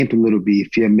his camp a little bit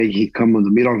if he come in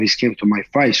the middle of his camp to my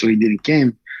fight, so he didn't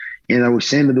come. And I was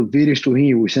sending the videos to him.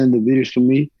 He was sending the videos to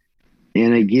me.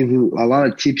 And I gave him a lot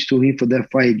of tips to him for that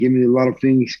fight. He gave me a lot of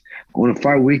things. On a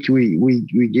fight week,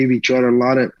 we gave each other a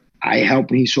lot of. I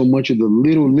helped him so much with the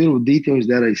little details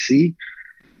that I see.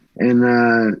 And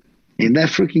that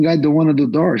freaking guy don't want to do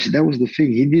darts. That was the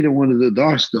thing. He didn't want to do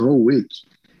darts the whole week.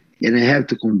 And I have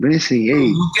to convince him,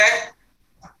 hey. Okay.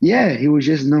 Yeah, he was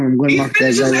just, no, I'm going to knock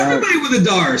that guy out. Everybody with the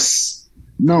darts.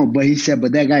 No, but he said,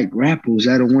 but that guy grapples.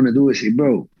 I don't want to do it. I said,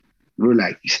 bro,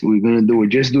 relax. We're going to do it.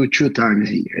 Just do it 2 times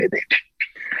here.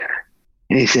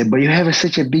 And he said, but you have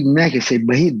such a big neck. I said,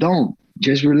 but he don't.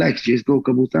 Just relax. Just go a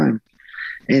couple times.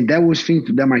 And that was thing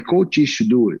that my coach used to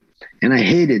do it. And I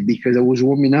hated it because I was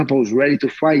warming up. I was ready to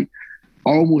fight.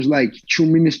 Almost like 2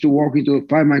 minutes to walk into a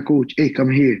fight. My coach, hey, come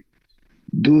here.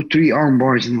 Do 3 arm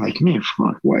bars. And I'm like, man,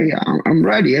 fuck. Why? I'm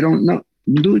ready. I don't know.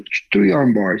 Do 3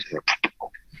 arm bars.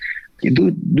 You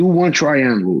do 1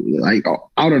 triangle, like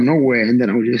out of nowhere. And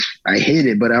then I hate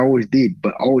it, but I always did.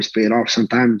 But always paid off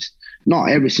sometimes. Not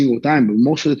every single time, but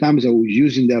most of the times I was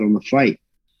using that on the fight.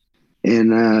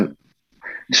 And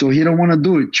so he don't want to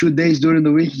do it. 2 days during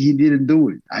the week, he didn't do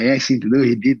it. I asked him to do it.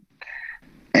 He did.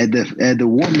 At the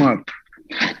warm-up,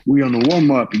 we on the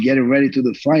warm-up, getting ready to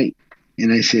the fight.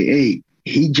 And I say, hey,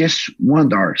 he just won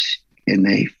darts. And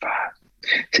they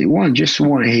say, one, just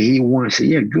one. Hey, he won. I say,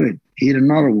 yeah, good. He hit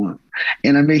another one.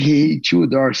 And I make him hit 2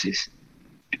 darts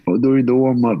during the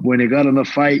warm-up. When they got on the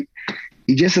fight,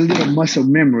 he just a little muscle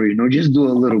memory, just do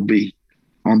a little bit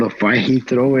on the fight. He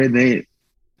throw it, and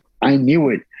I knew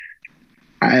it.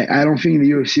 I don't think the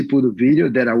UFC put a video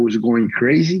that I was going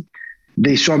crazy.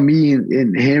 They saw me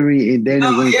and Henry and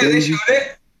Daniel going crazy. They showed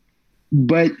it.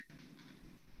 But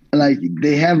like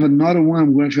they have another one.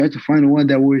 I'm going to try to find one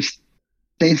that was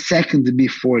 10 seconds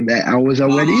before that. I was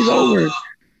already, he's over.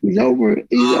 He's over.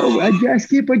 He's over. Adjust.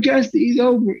 Keep adjusting. He's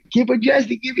over. Keep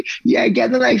adjusting. Yeah,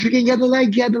 get the leg. Freaking get the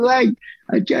leg. Get the leg.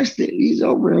 Adjust it. He's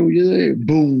over.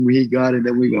 Boom. He got it.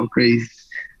 Then we go crazy.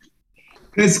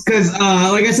 Because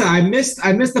like I said, I missed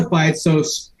the fight. So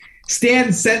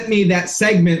Stan sent me that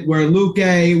segment where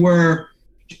Luque, where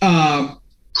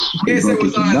Jason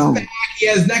was on his back, he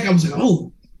has his neck. I was like,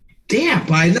 oh, damn!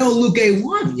 But I know Luque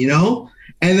won,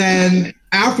 And then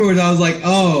afterwards, I was like,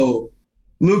 oh,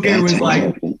 Luque was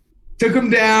like, took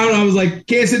him down. I was like,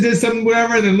 Kesa did something,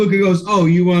 whatever. And then Luque goes, oh,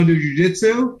 you want to do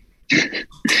jiu-jitsu?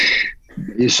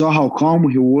 You saw how calm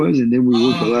he was, and then we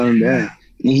worked around that.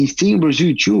 And he's team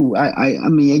Brazil too. I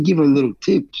mean, I give a little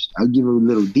tips. I give a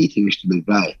little details to the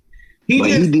guy. He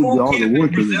did all the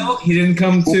work in Brazil. He didn't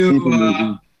come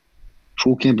to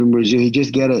full camp in Brazil. He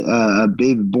just got a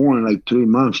baby born like 3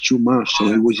 months, 2 months. So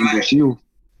he was in Brazil.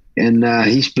 And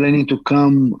he's planning to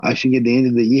come, I think at the end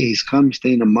of the year, he's coming,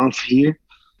 staying a month here.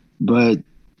 But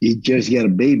he just got a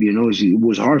baby, It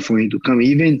was hard for him to come.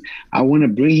 Even I want to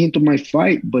bring him to my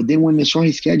fight, but then when I saw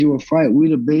his schedule a fight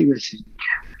with a baby, I said,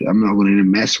 I'm not going to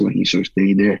mess with him, so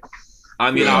stay there.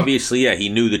 I mean, obviously, yeah, he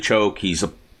knew the choke. He's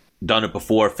done it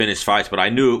before, finished fights, but I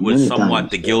knew it was somewhat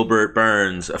the Gilbert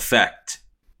Burns effect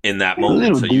in that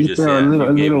moment. So you just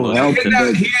gave him help.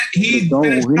 He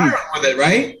finished Tyron with it,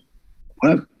 right?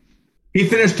 What? He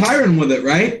finished Tyron with it,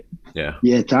 right? Yeah.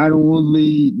 Yeah, Tyron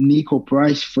Woodley, Nico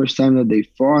Price, first time that they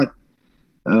fought.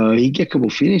 He get a couple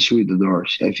finishes with the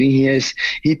darts. I think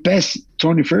he passed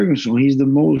Tony Ferguson. He's the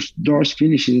most darts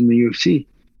finishes in the UFC.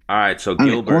 All right, so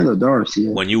Gilbert, darts,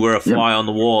 when you were a fly on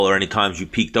the wall or any times you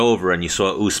peeked over and you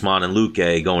saw Usman and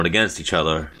Luque going against each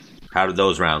other, how did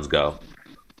those rounds go?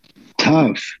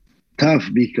 Tough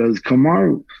because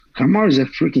Kamaru is a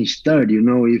freaking stud,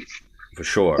 For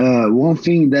sure. One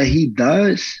thing that he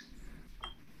does,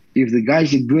 if the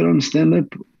guy's good on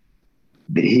stand-up,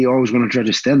 he always going to try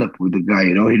to stand up with the guy,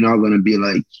 He's not going to be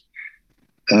like,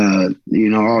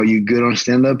 oh, you good on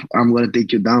stand-up? I'm going to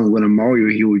take you down. I'm going to maul you.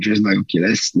 He was just like, okay,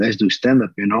 let's do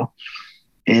stand-up,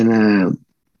 And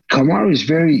Kamaru is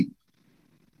very,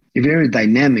 very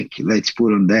dynamic. Let's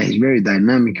put on that. He's very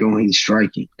dynamic on his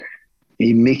striking.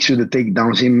 He mixes with the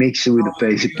takedowns. He mixes with the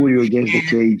pace. He put you against the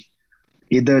cage.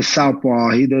 He does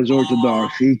southpaw. He does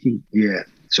orthodox.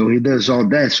 So he does all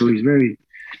that. So he's very.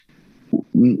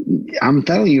 I'm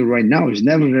telling you right now, it's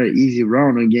never an easy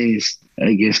round against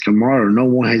Kamaru. No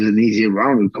one has an easy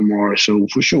round with Kamaru. So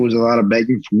for sure, it was a lot of back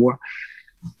and forth.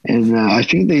 And I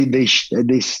think they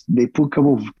put a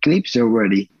couple of clips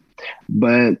already.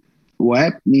 But what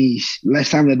happened is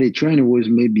last time that they trained was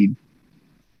maybe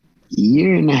a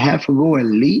year and a half ago at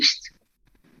least.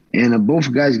 And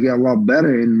both guys got a lot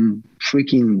better. And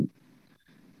freaking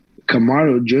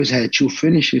Kamaru just had 2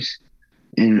 finishes.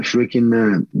 And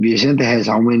freaking Vicente has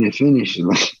how many finishes?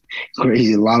 Like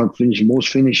crazy, a lot of finish, most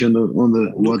finish on the.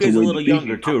 Luke's a little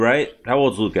younger too, right? How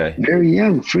old's Luke? Very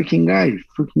young, freaking guy,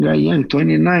 young,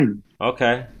 29.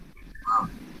 Okay.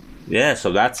 Yeah,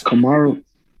 so that's Kamaru.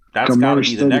 That's got to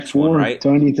be the next one, right?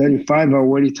 35,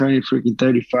 already turning freaking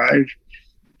 35.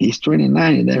 He's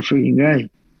 29, that freaking guy.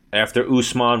 After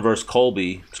Usman versus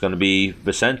Colby, it's going to be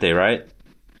Vicente, right?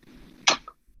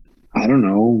 I don't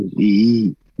know.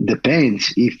 He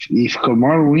depends. If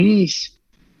Kamaru wins,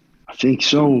 I think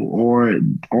so. Or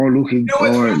looking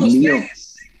or Leo.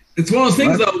 It's one of those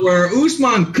things though where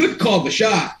Usman could call the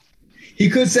shot. He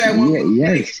could say,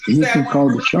 he can call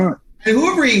the shot. And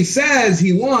whoever he says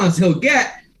he wants, he'll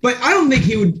get. But I don't think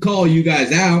he would call you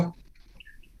guys out.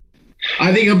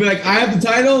 I think he'll be like, I have the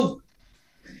title.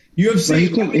 UFC.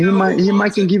 He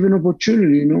might can give an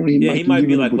opportunity, you know. He might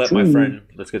be like, let my friend,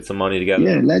 let's get some money together.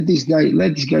 Yeah, let this guy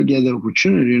get the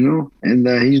opportunity, you know. And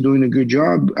he's doing a good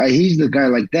job. He's the guy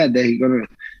like that he's gonna,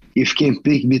 if he can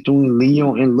pick between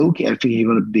Leon and Luke, I think he's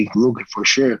gonna pick Luke for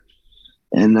sure.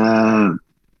 And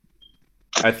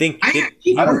I think.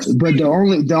 But the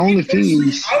only thing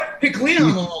is, I would pick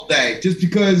Leon all day just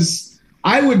because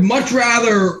I would much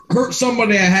rather hurt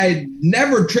somebody I had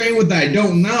never trained with that I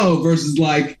don't know versus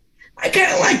like I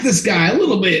kind of like this guy a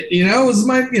little bit, you know. It's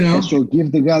my, you know. So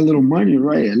give the guy a little money,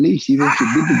 right? At least even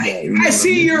to beat the guy. You know I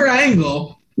see your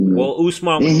angle. Well,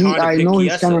 Usman was trying to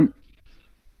pick Chiesa.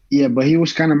 Yeah, but he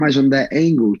was kind of much on that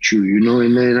angle too, you know.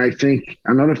 And then I think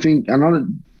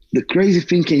the crazy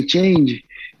thing can change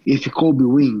if Colby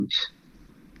wins.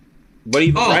 But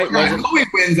even Colby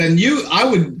wins, and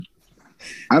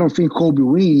I don't think Colby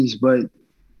wins, but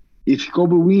if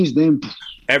Colby wins, then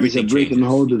everything it's a break in the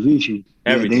whole division.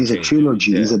 Then it's a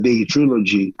trilogy. It's a big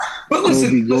trilogy. But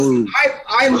listen,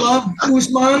 I love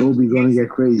Usman. Colby gonna get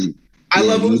crazy. I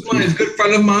love Usman. He's a good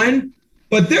friend of mine.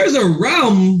 But there is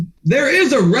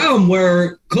a realm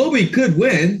where Colby could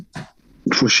win.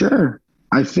 For sure.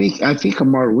 I think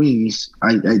Kamaru wins.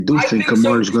 I do think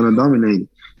Kamaru is gonna dominate.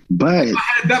 But if I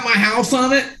had to bet my house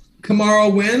on it,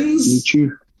 Kamaru wins. Me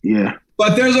too. Yeah.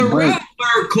 But there's a realm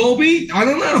where Colby, I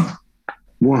don't know.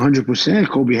 100%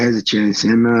 Colby has a chance.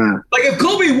 And like if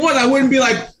Colby won, I wouldn't be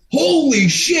like, holy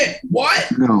shit,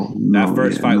 what? No. That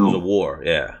first fight was a war,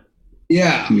 yeah.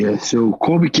 Yeah. Yeah, so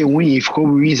Colby can win. If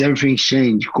Colby wins, everything's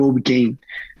changed. That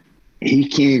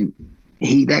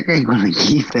guy gonna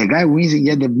give. That guy wins and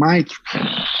get the mic.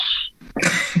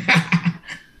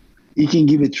 He can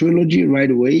give a trilogy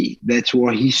right away. That's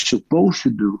what he's supposed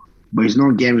to do. But it's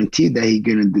not guaranteed that he's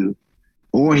gonna do.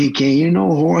 Or he can, you know,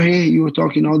 Jorge, you were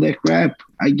talking all that crap.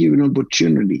 I give an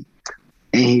opportunity.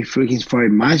 And he freaking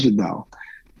fight Masvidal.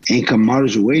 And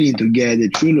Kamaru's waiting to get the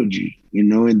trilogy, you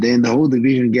know, and then the whole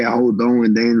division get hold on,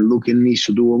 and then Luke needs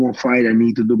to do one more fight. I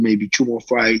need to do maybe 2 more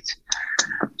fights.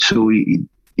 So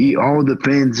it all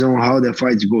depends on how the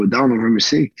fights go down November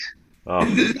 6th. Oh.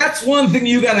 That's one thing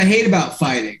you got to hate about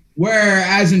fighting.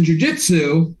 Whereas in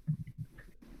jiu-jitsu,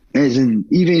 as in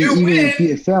even in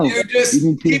PFL,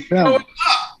 even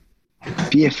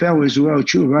PFL as well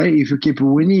too, right? If you keep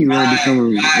winning, you're gonna become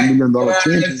a $1 million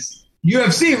champion.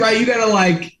 UFC, right? You gotta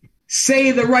like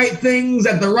say the right things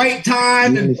at the right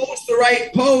time and post the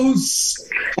right posts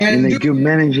and a good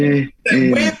manager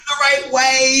and win the right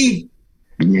way.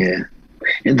 Yeah,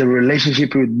 and the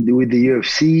relationship with the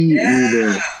UFC,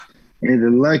 and the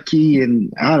lucky,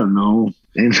 and I don't know,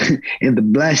 and the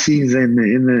blessings, and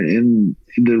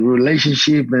the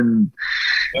relationship, and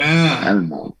I don't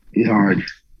know. It's hard,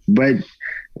 but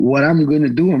what I'm gonna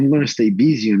do, I'm gonna stay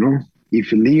busy, you know.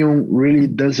 If Leon really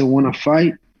doesn't want to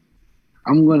fight,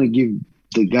 I'm going to give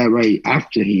the guy right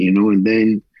after him, you know, and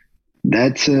then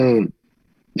that's so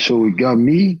we got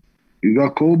me, we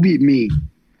got Colby, me,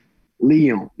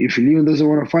 Leon. If Leon doesn't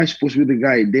want to fight, it's supposed to be the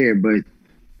guy there, but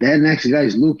that next guy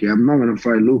is Luke. I'm not going to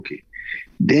fight Luke.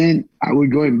 Then I will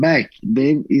going back.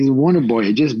 Then he's Wonder Boy.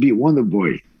 I just beat Wonder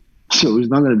Boy. So it's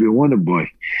not going to be Wonder Boy.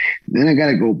 Then I got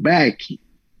to go back.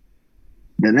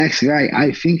 The next guy,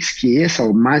 I think Chiesa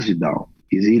or Masvidal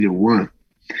is either one.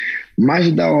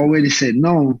 Masvidal already said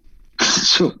no,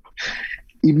 so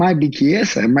it might be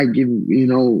Chiesa. I might give,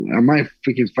 I might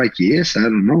freaking fight Chiesa. I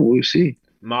don't know. We'll see.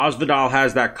 Masvidal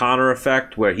has that Conor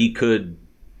effect where he could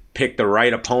pick the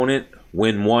right opponent,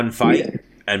 win one fight,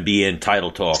 and be in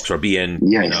title talks or be in,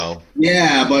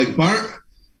 Yeah, but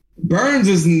Burns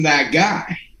isn't that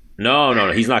guy.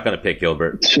 No, he's not going to pick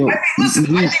Gilbert. So, I think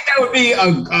that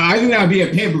would be a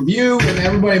pay-per-view and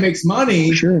everybody makes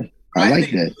money. Sure, I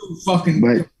like that.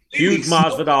 But huge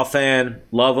Masvidal fan,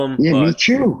 love him. Yeah,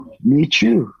 me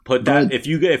too. Put that if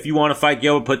you want to fight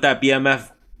Gilbert, put that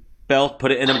BMF belt,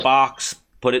 put it in a box,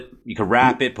 you can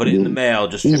wrap it, put it in the mail,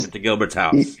 just ship it to Gilbert's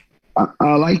house.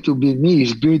 I like to be me.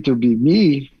 It's good to be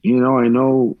me. I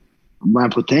know my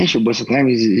potential, but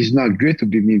sometimes it's not good to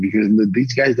be me because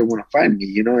these guys don't want to fight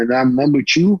me, and I'm number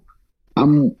 2.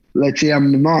 I'm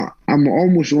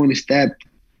almost one step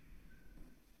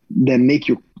that make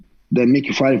you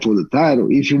fight for the title.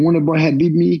 If you want to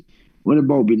beat me,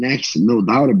 Wonderboy be next, no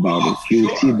doubt about it.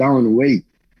 He'll sit down and wait.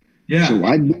 Yeah. So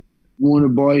I beat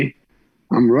Wonderboy.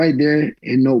 I'm right there,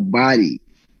 and nobody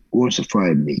wants to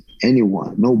fight me.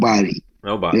 Anyone, nobody.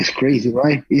 That's crazy,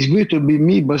 right? It's good to be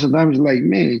me, but sometimes it's like,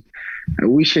 man, I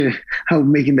wish I was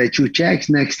making that 2 checks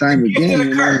next time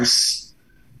again. Curse.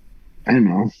 I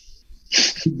know.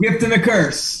 Gift and a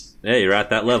curse. Yeah, you're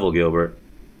at that level, Gilbert.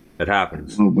 It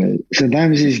happens. Oh, but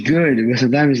sometimes it's good, but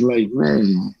sometimes it's like,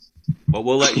 man. But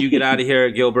we'll let you get out of here,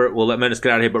 Gilbert. We'll let Menace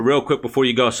get out of here. But real quick before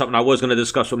you go, something I was going to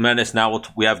discuss with Menace. Now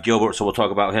we have Gilbert, so we'll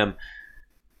talk about him.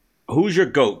 Who's your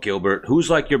GOAT, Gilbert? Who's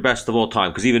like your best of all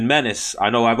time? Because even Menace, I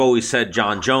know I've always said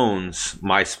John Jones.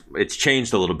 It's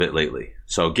changed a little bit lately.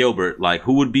 So Gilbert,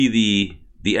 who would be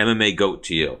the MMA GOAT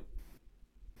to you?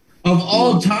 Of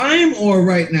all time or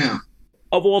right now?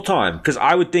 Of all time, because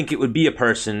I would think it would be a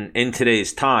person in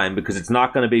today's time, because it's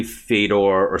not going to be Fedor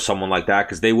or someone like that,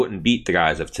 because they wouldn't beat the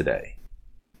guys of today.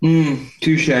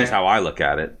 Touche. That's how I look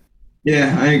at it.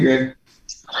 Yeah, I agree.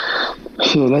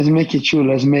 So let's make it true.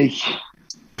 Let's make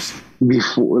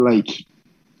before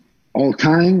all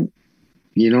time,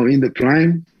 in the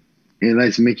prime, and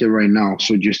let's make it right now.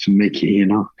 So just to make it,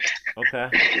 Okay.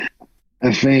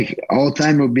 I think all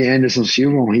time would be Anderson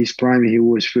Silva. On his prime, he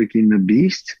was freaking a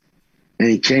beast. And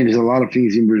he changed a lot of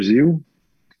things in Brazil.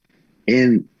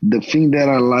 And the thing that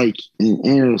I like in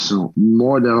Anderson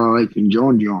more than I like in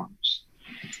John Jones,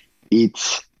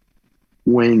 it's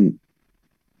when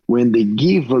they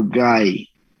give a guy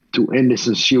to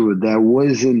Anderson Silva that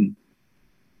wasn't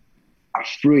a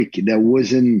freak, that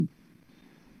wasn't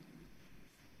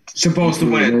supposed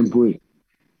to win.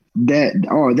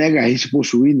 That guy, he's supposed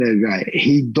to win that guy.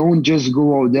 He don't just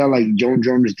go out there like John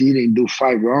Jones did and do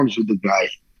 5 rounds with the guy.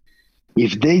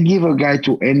 If they give a guy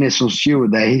to Anderson Silva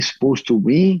that he's supposed to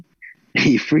win,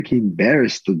 he freaking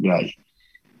embarrassed the guy.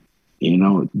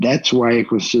 That's why I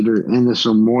consider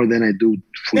Anderson more than I do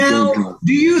for John Jones.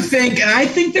 Do you think, and I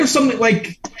think there's something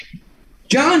like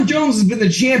John Jones has been the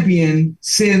champion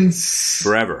since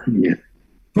forever. Yeah.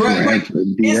 Right.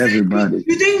 Everybody.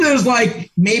 You think there's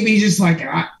maybe just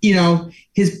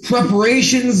his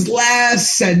preparations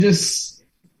less and just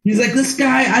he's like, this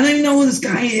guy, I don't even know who this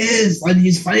guy is.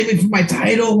 He's fighting me for my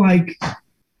title.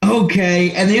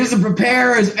 Okay. And he doesn't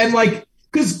prepare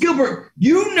because Gilbert,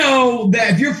 that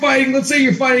if you're fighting, let's say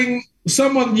you're fighting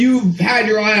someone you've had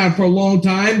your eye on for a long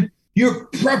time, your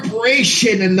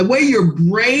preparation and the way your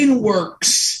brain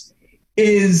works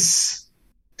is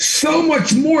so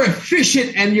much more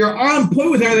efficient and you're on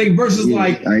point with everything versus I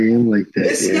am like that.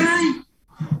 This guy,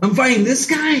 I'm fighting this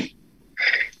guy.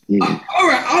 Yeah. All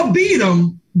right, I'll beat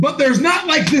him, but there's not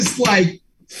this I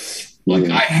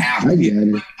have to. I get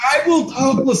it. I will.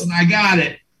 Listen, I got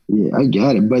it. Yeah, I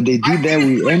got it. But they did that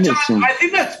with Anderson. I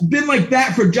think that's been like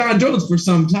that for John Jones for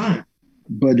some time.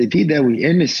 But they did that with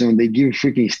Anderson. They give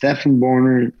freaking Stephen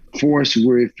Bonner, Forrest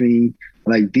Griffin,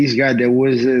 this guy that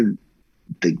wasn't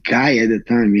the guy at the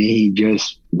time, and he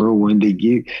just, when they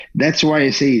give. That's why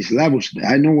I say it's levels.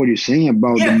 I know what you're saying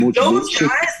about the motivation.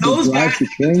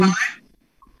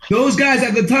 Those guys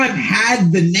at the time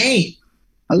had the name.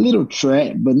 A little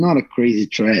threat, but not a crazy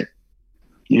threat.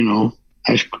 A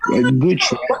good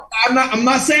threat. I'm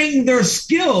not saying their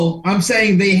skill. I'm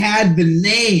saying they had the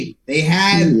name. They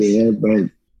had. Yeah, but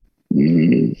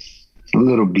a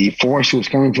little bit. Forrest was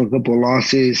coming from a couple of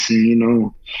losses,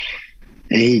 and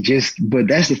he just. But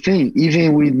that's the thing.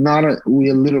 Even with a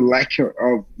little lack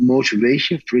of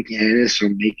motivation, freaking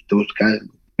Anderson make those guys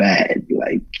bad.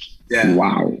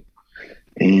 Wow.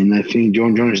 And I think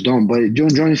John Jones don't, but John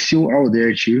Jones is still out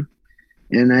there too.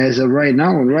 And as of right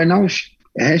now,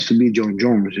 it has to be John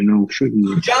Jones,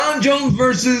 John Jones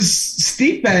versus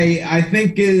Stipe, I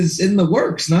think, is in the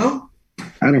works, no?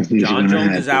 I don't think John it's gonna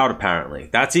Jones is happen. out apparently.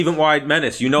 That's even why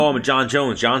Menace. You know I'm a John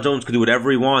Jones. John Jones could do whatever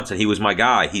he wants, and he was my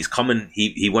guy. He's coming.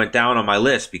 He went down on my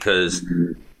list because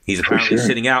he's apparently sure.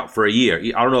 sitting out for a year.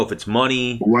 I don't know if it's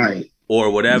money Right. or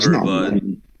It's whatever, not but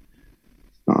money.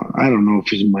 I don't know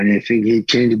if it's money. I think he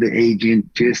changed the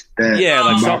agent just that. yeah,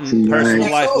 like something boxing personal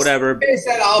guy. life, whatever. They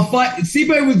said I'll fight.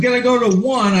 Seabird was gonna go to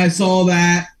 1. I saw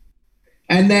that,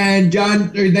 and then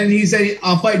then he said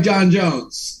I'll fight John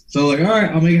Jones. So like, all right,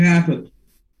 I'll make it happen.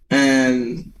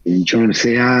 And And trying to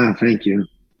say, thank you.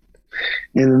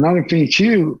 And another thing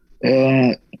too,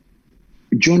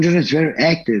 John Jones is very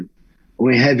active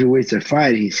when heavyweights are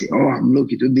fighting. He say, "Oh, I'm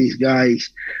looking to these guys.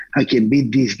 I can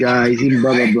beat these guys." And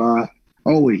blah blah blah.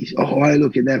 Always. Oh, I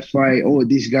look at that fight. Oh,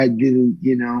 this guy didn't.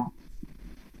 You know,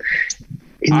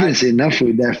 he didn't say enough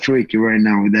with that freaking right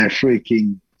now. With that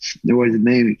freaking, what's his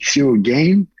name? Cyril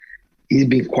Game. He's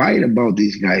been quiet about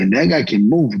this guy, and that guy can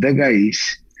move. That guy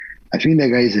is. I think that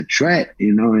guy is a threat,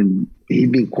 you know, and he's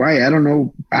been quiet. I don't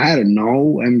know.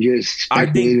 I'm just I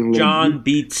speculating. think John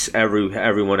beats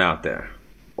everyone out there.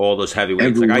 All those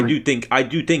heavyweights. Like I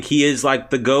do think he is like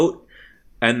the GOAT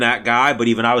and that guy, but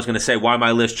even I was gonna say why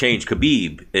my list changed.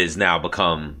 Khabib is now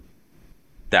become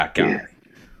that guy. Yeah.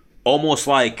 Almost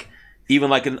like even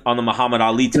like on the Muhammad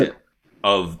Ali tip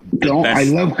of the best. I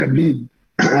love Khabib.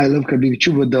 I love Khabib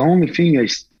too, but the only thing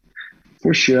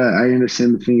for sure, I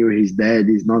understand the thing with his dad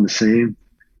is not the same.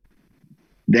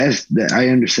 That I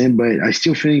understand, but I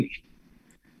still think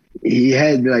he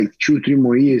had like 2-3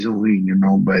 more years on him, you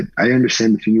know. But I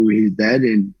understand the thing with his dad,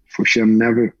 and for sure,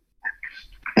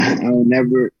 I'll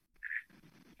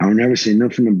never say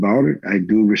nothing about it. I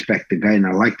do respect the guy, and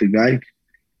I like the guy.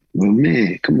 But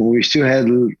man, come on, we still had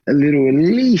at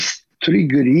least 3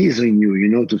 good years on you, you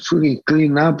know, to freaking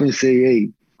clean up and say, hey,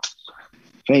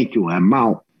 thank you, I'm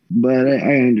out. But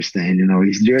I understand, you know,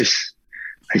 he's just,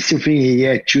 I still think he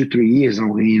had 2-3 years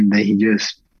on him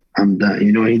that I'm done.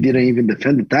 You know, he didn't even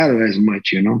defend the title as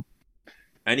much, you know.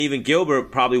 And even Gilbert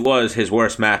probably was his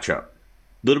worst matchup.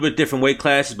 A little bit different weight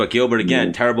classes, but Gilbert,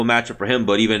 again, terrible matchup for him.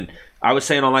 But even, I was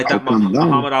saying on like that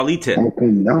Muhammad Ali tip. Up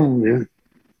and down, yeah.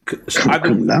 So I've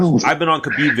been on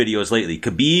Khabib videos lately.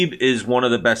 Khabib is one of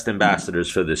the best ambassadors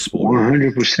for this sport.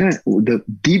 100%.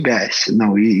 The best.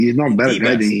 No, he's not better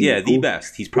guy than him. Yeah, the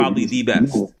best. He's probably the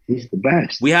best. No, he's the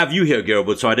best. We have you here,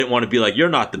 Gilbert, so I didn't want to be like, you're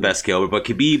not the best, Gilbert, but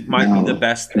Khabib might be the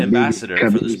best ambassador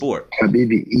for the sport.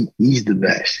 Khabib, he's the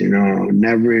best, you know.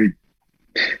 The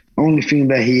only thing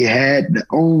that he had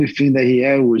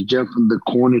was jumping the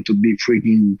corner to be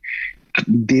freaking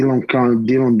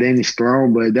Dylan Dennis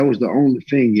Clown, but that was the only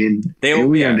thing, and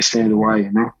we understand why,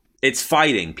 you know. It's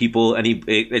fighting people, and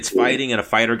it's fighting, and a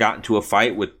fighter got into a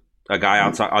fight with a guy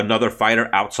outside, another fighter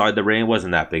outside the ring. It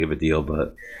wasn't that big of a deal,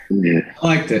 but I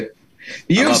liked it.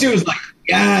 The UFC was like,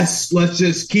 yes, let's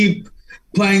just keep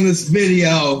playing this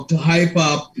video to hype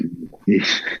up.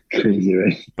 It's crazy,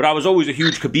 right? But I was always a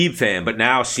huge Khabib fan, but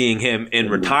now seeing him in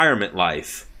retirement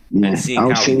life. And seeing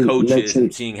how he coaches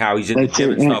and seeing how he's in the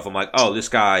gym and stuff, I'm like, oh, this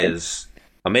guy is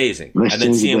amazing. And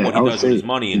then seeing what he does with his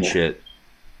money and shit.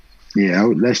 Yeah,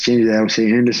 let's change that. I would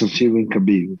say Anderson Silva and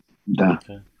Khabib.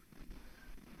 Okay.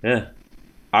 Yeah.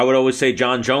 I would always say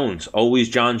John Jones. Always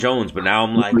John Jones. But now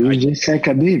I'm like... You just said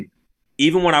Khabib.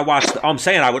 Even when I watched... I'm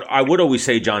saying I would always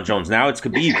say John Jones. Now it's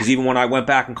Khabib, because even when I went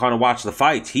back and kind of watched the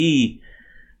fights, he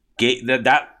gave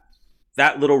that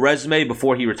little resume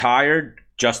before he retired,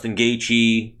 Justin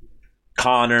Gaethje...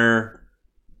 Connor,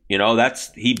 you know,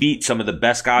 he beat some of the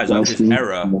best guys of his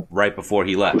era right before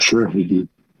he left. For sure he did.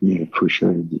 Yeah, for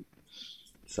sure he did.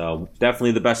 So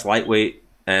definitely the best lightweight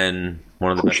and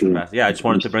one of the best. Yeah, I just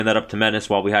wanted to bring that up to Menace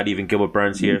while we had even Gilbert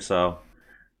Burns here. So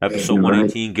episode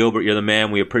 118, right. Gilbert, you're the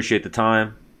man. We appreciate the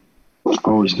time.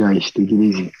 Always, guys. Take it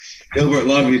easy. Gilbert,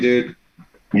 love you, dude.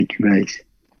 Thank you, guys.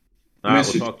 All right,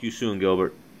 we'll talk to you soon,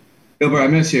 Gilbert. Gilbert, I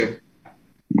miss you.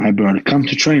 My brother, come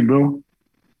to train, bro.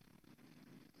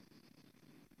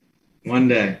 One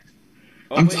day.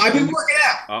 I've been working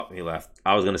out. Oh, he left.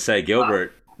 I was going to say,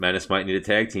 Gilbert, Menace might need a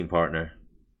tag team partner.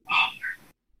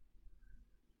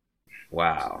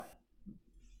 Wow.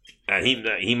 And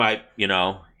he might, you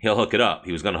know, he'll hook it up.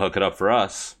 He was going to hook it up for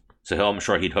us. So I'm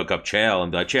sure he'd hook up Chael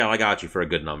and be like, Chael, I got you for a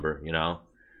good number, you know.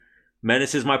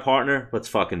 Menace is my partner. Let's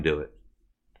fucking do it.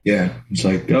 Yeah. It's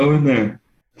like, go in there.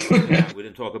 We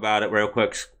didn't talk about it real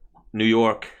quick. New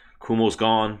York. Kumo's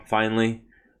gone, finally.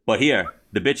 But here,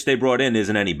 the bitch they brought in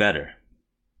isn't any better.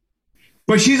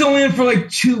 But she's only in for like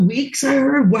 2 weeks, I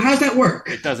heard. Well, how's that work?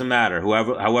 It doesn't matter.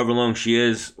 However long she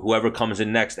is, whoever comes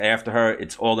in next after her,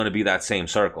 it's all going to be that same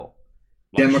circle.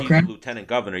 Like, Democrat? she's the lieutenant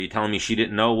governor. You telling me she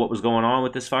didn't know what was going on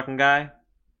with this fucking guy?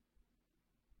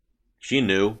 She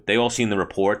knew. They all seen the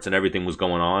reports and everything was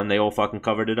going on. They all fucking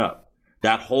covered it up.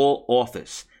 That whole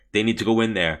office, they need to go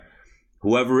in there.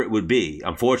 Whoever it would be.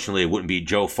 Unfortunately, it wouldn't be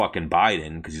Joe fucking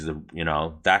Biden because he's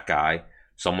that guy.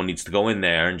 Someone needs to go in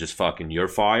there and just fucking, you're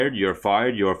fired, you're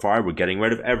fired, you're fired. We're getting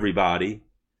rid of everybody.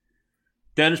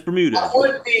 Dennis Bermudez. That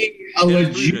would be a Dennis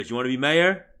legit. Bermudez, you want to be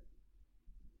mayor?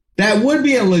 That would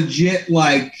be a legit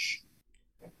like.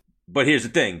 But here's the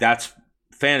thing. That's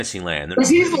fantasy land. Because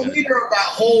he's the leader of that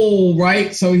whole,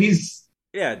 right? So he's.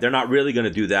 Yeah, they're not really going to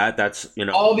do that. That's,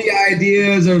 all the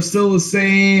ideas are still the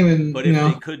same. And, but if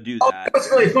they could do that. What's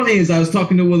really funny is I was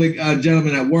talking to a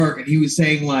gentleman at work, and he was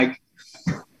saying, like,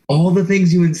 all the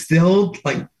things you instilled,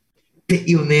 like, bit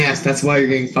you in the ass. That's why you're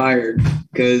getting fired.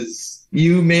 Because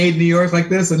you made New York like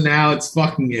this, and now it's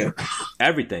fucking you.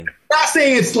 Everything. Not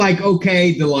saying it's, like,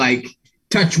 okay to, like,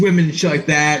 touch women and shit like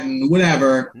that and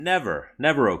whatever.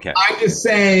 Never okay. I'm just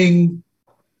saying,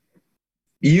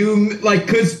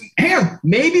 because, hey,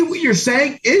 maybe what you're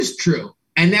saying is true.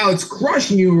 And now it's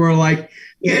crushing you. We're like,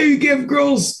 yeah, you give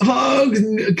girls hugs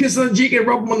and a kiss on the cheek and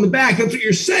rub them on the back. That's what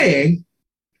you're saying.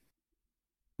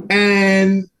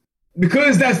 And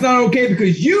because that's not okay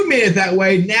because you made it that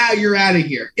way, now you're out of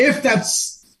here. If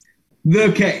that's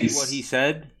the case. See what he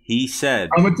said? He said,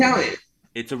 I'm Italian.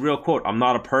 It's a real quote. I'm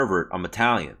not a pervert. I'm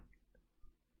Italian.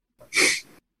 It's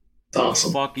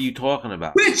awesome. What the fuck are you talking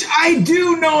about? Which I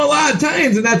do know a lot of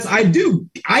times, and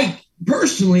I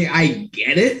personally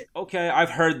get it. Okay, I've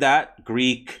heard that.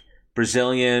 Greek,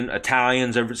 Brazilian,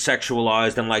 Italians are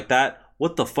sexualized and like that.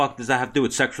 What the fuck does that have to do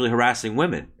with sexually harassing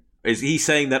women? Is he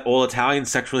saying that all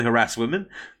Italians sexually harass women?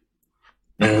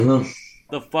 I don't know.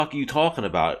 The fuck are you talking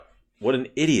about? What an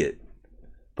idiot.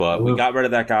 But we got rid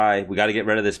of that guy. We got to get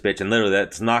rid of this bitch. And literally,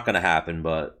 that's not going to happen.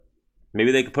 But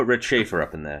maybe they could put Rich Schaefer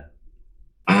up in there.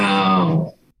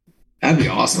 Oh, that'd be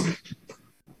awesome.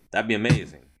 That'd be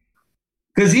amazing.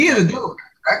 Because he is a Democrat,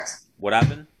 correct? What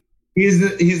happened? He's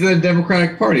the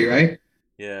Democratic Party, right?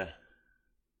 Yeah.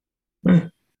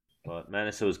 But, man,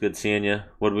 it was good seeing you.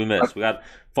 What did we miss? We got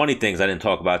funny things I didn't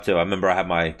talk about, too. I remember I had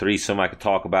my threesome I could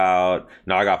talk about.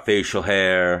 Now I got facial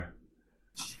hair.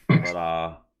 But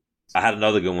I had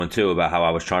another good one, too, about how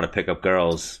I was trying to pick up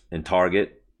girls in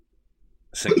Target,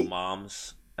 single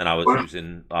moms, and I was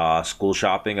using school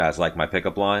shopping as, like, my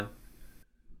pickup line.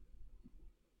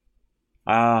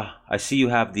 I see you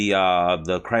have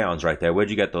the crayons right there. Where'd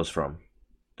you get those from?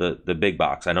 The big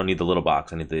box. I don't need the little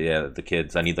box. I need the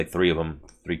kids. I need like 3 of them.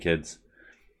 3 kids.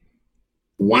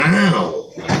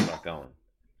 Wow. Start going.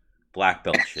 Black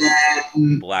belt shit.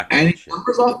 Black belt any shit.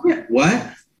 Numbers off it?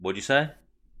 What? What'd you say?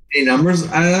 Any numbers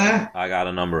out of that? I got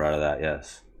a number out of that,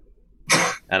 yes.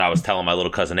 And I was telling my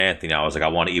little cousin Anthony, I was like, I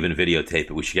want to even videotape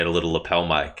it. We should get a little lapel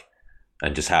mic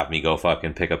and just have me go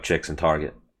fucking pick up chicks in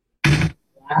Target.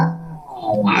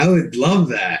 Wow, I would love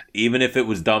that. Even if it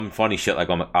was dumb, funny shit like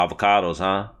on avocados,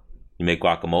 huh? You make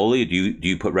guacamole? Do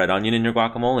you put red onion in your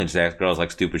guacamole? And just ask girls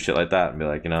like stupid shit like that and be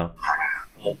like,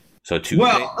 So Tuesday.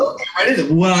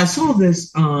 Well, I saw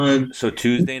this on. So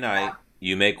Tuesday night,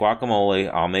 you make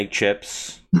guacamole. I'll make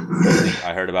chips.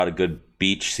 I heard about a good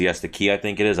beach, Siesta Key, I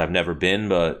think it is. I've never been,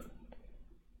 but.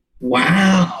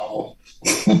 Wow.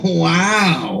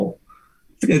 Wow.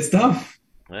 It's good stuff.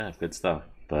 Yeah, good stuff.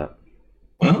 But.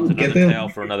 Well, it's another tale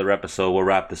for another episode. We'll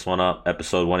wrap this one up.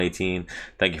 Episode 118.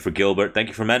 Thank you for Gilbert. Thank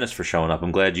you for Menace for showing up.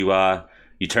 I'm glad you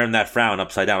turned that frown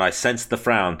upside down. I sensed the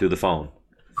frown through the phone.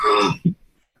 I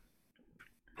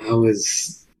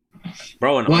was...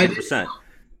 Bro, and 100%.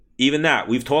 Even that,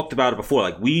 we've talked about it before.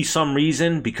 Like, some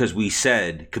reason, because we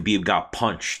said Khabib got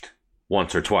punched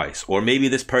once or twice. Or maybe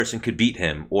this person could beat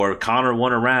him. Or Conor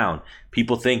won a round.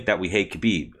 People think that we hate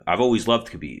Khabib. I've always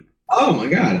loved Khabib. Oh, my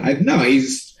God.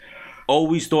 He's...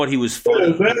 Always thought he was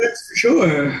funny. That's for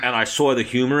sure. And I saw the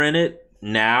humor in it.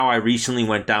 Now I recently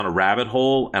went down a rabbit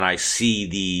hole and I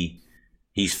see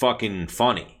he's fucking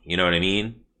funny. You know what I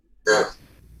mean? Yeah.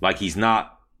 Like he's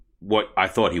not what I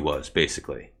thought he was,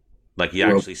 basically. Like he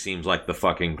actually seems like the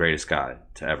fucking greatest guy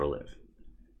to ever live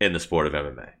in the sport of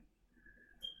MMA.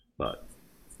 But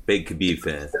big Khabib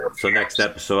fan. So next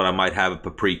episode I might have a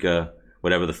paprika,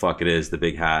 whatever the fuck it is, the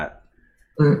big hat.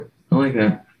 I like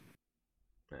that.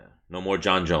 No more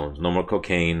John Jones. No more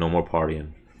cocaine. No more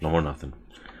partying. No more nothing.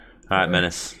 All right,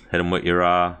 Menace. Hit him with your...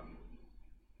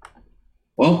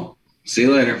 Well, see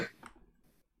you later.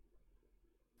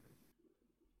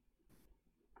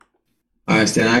 All right, Stan.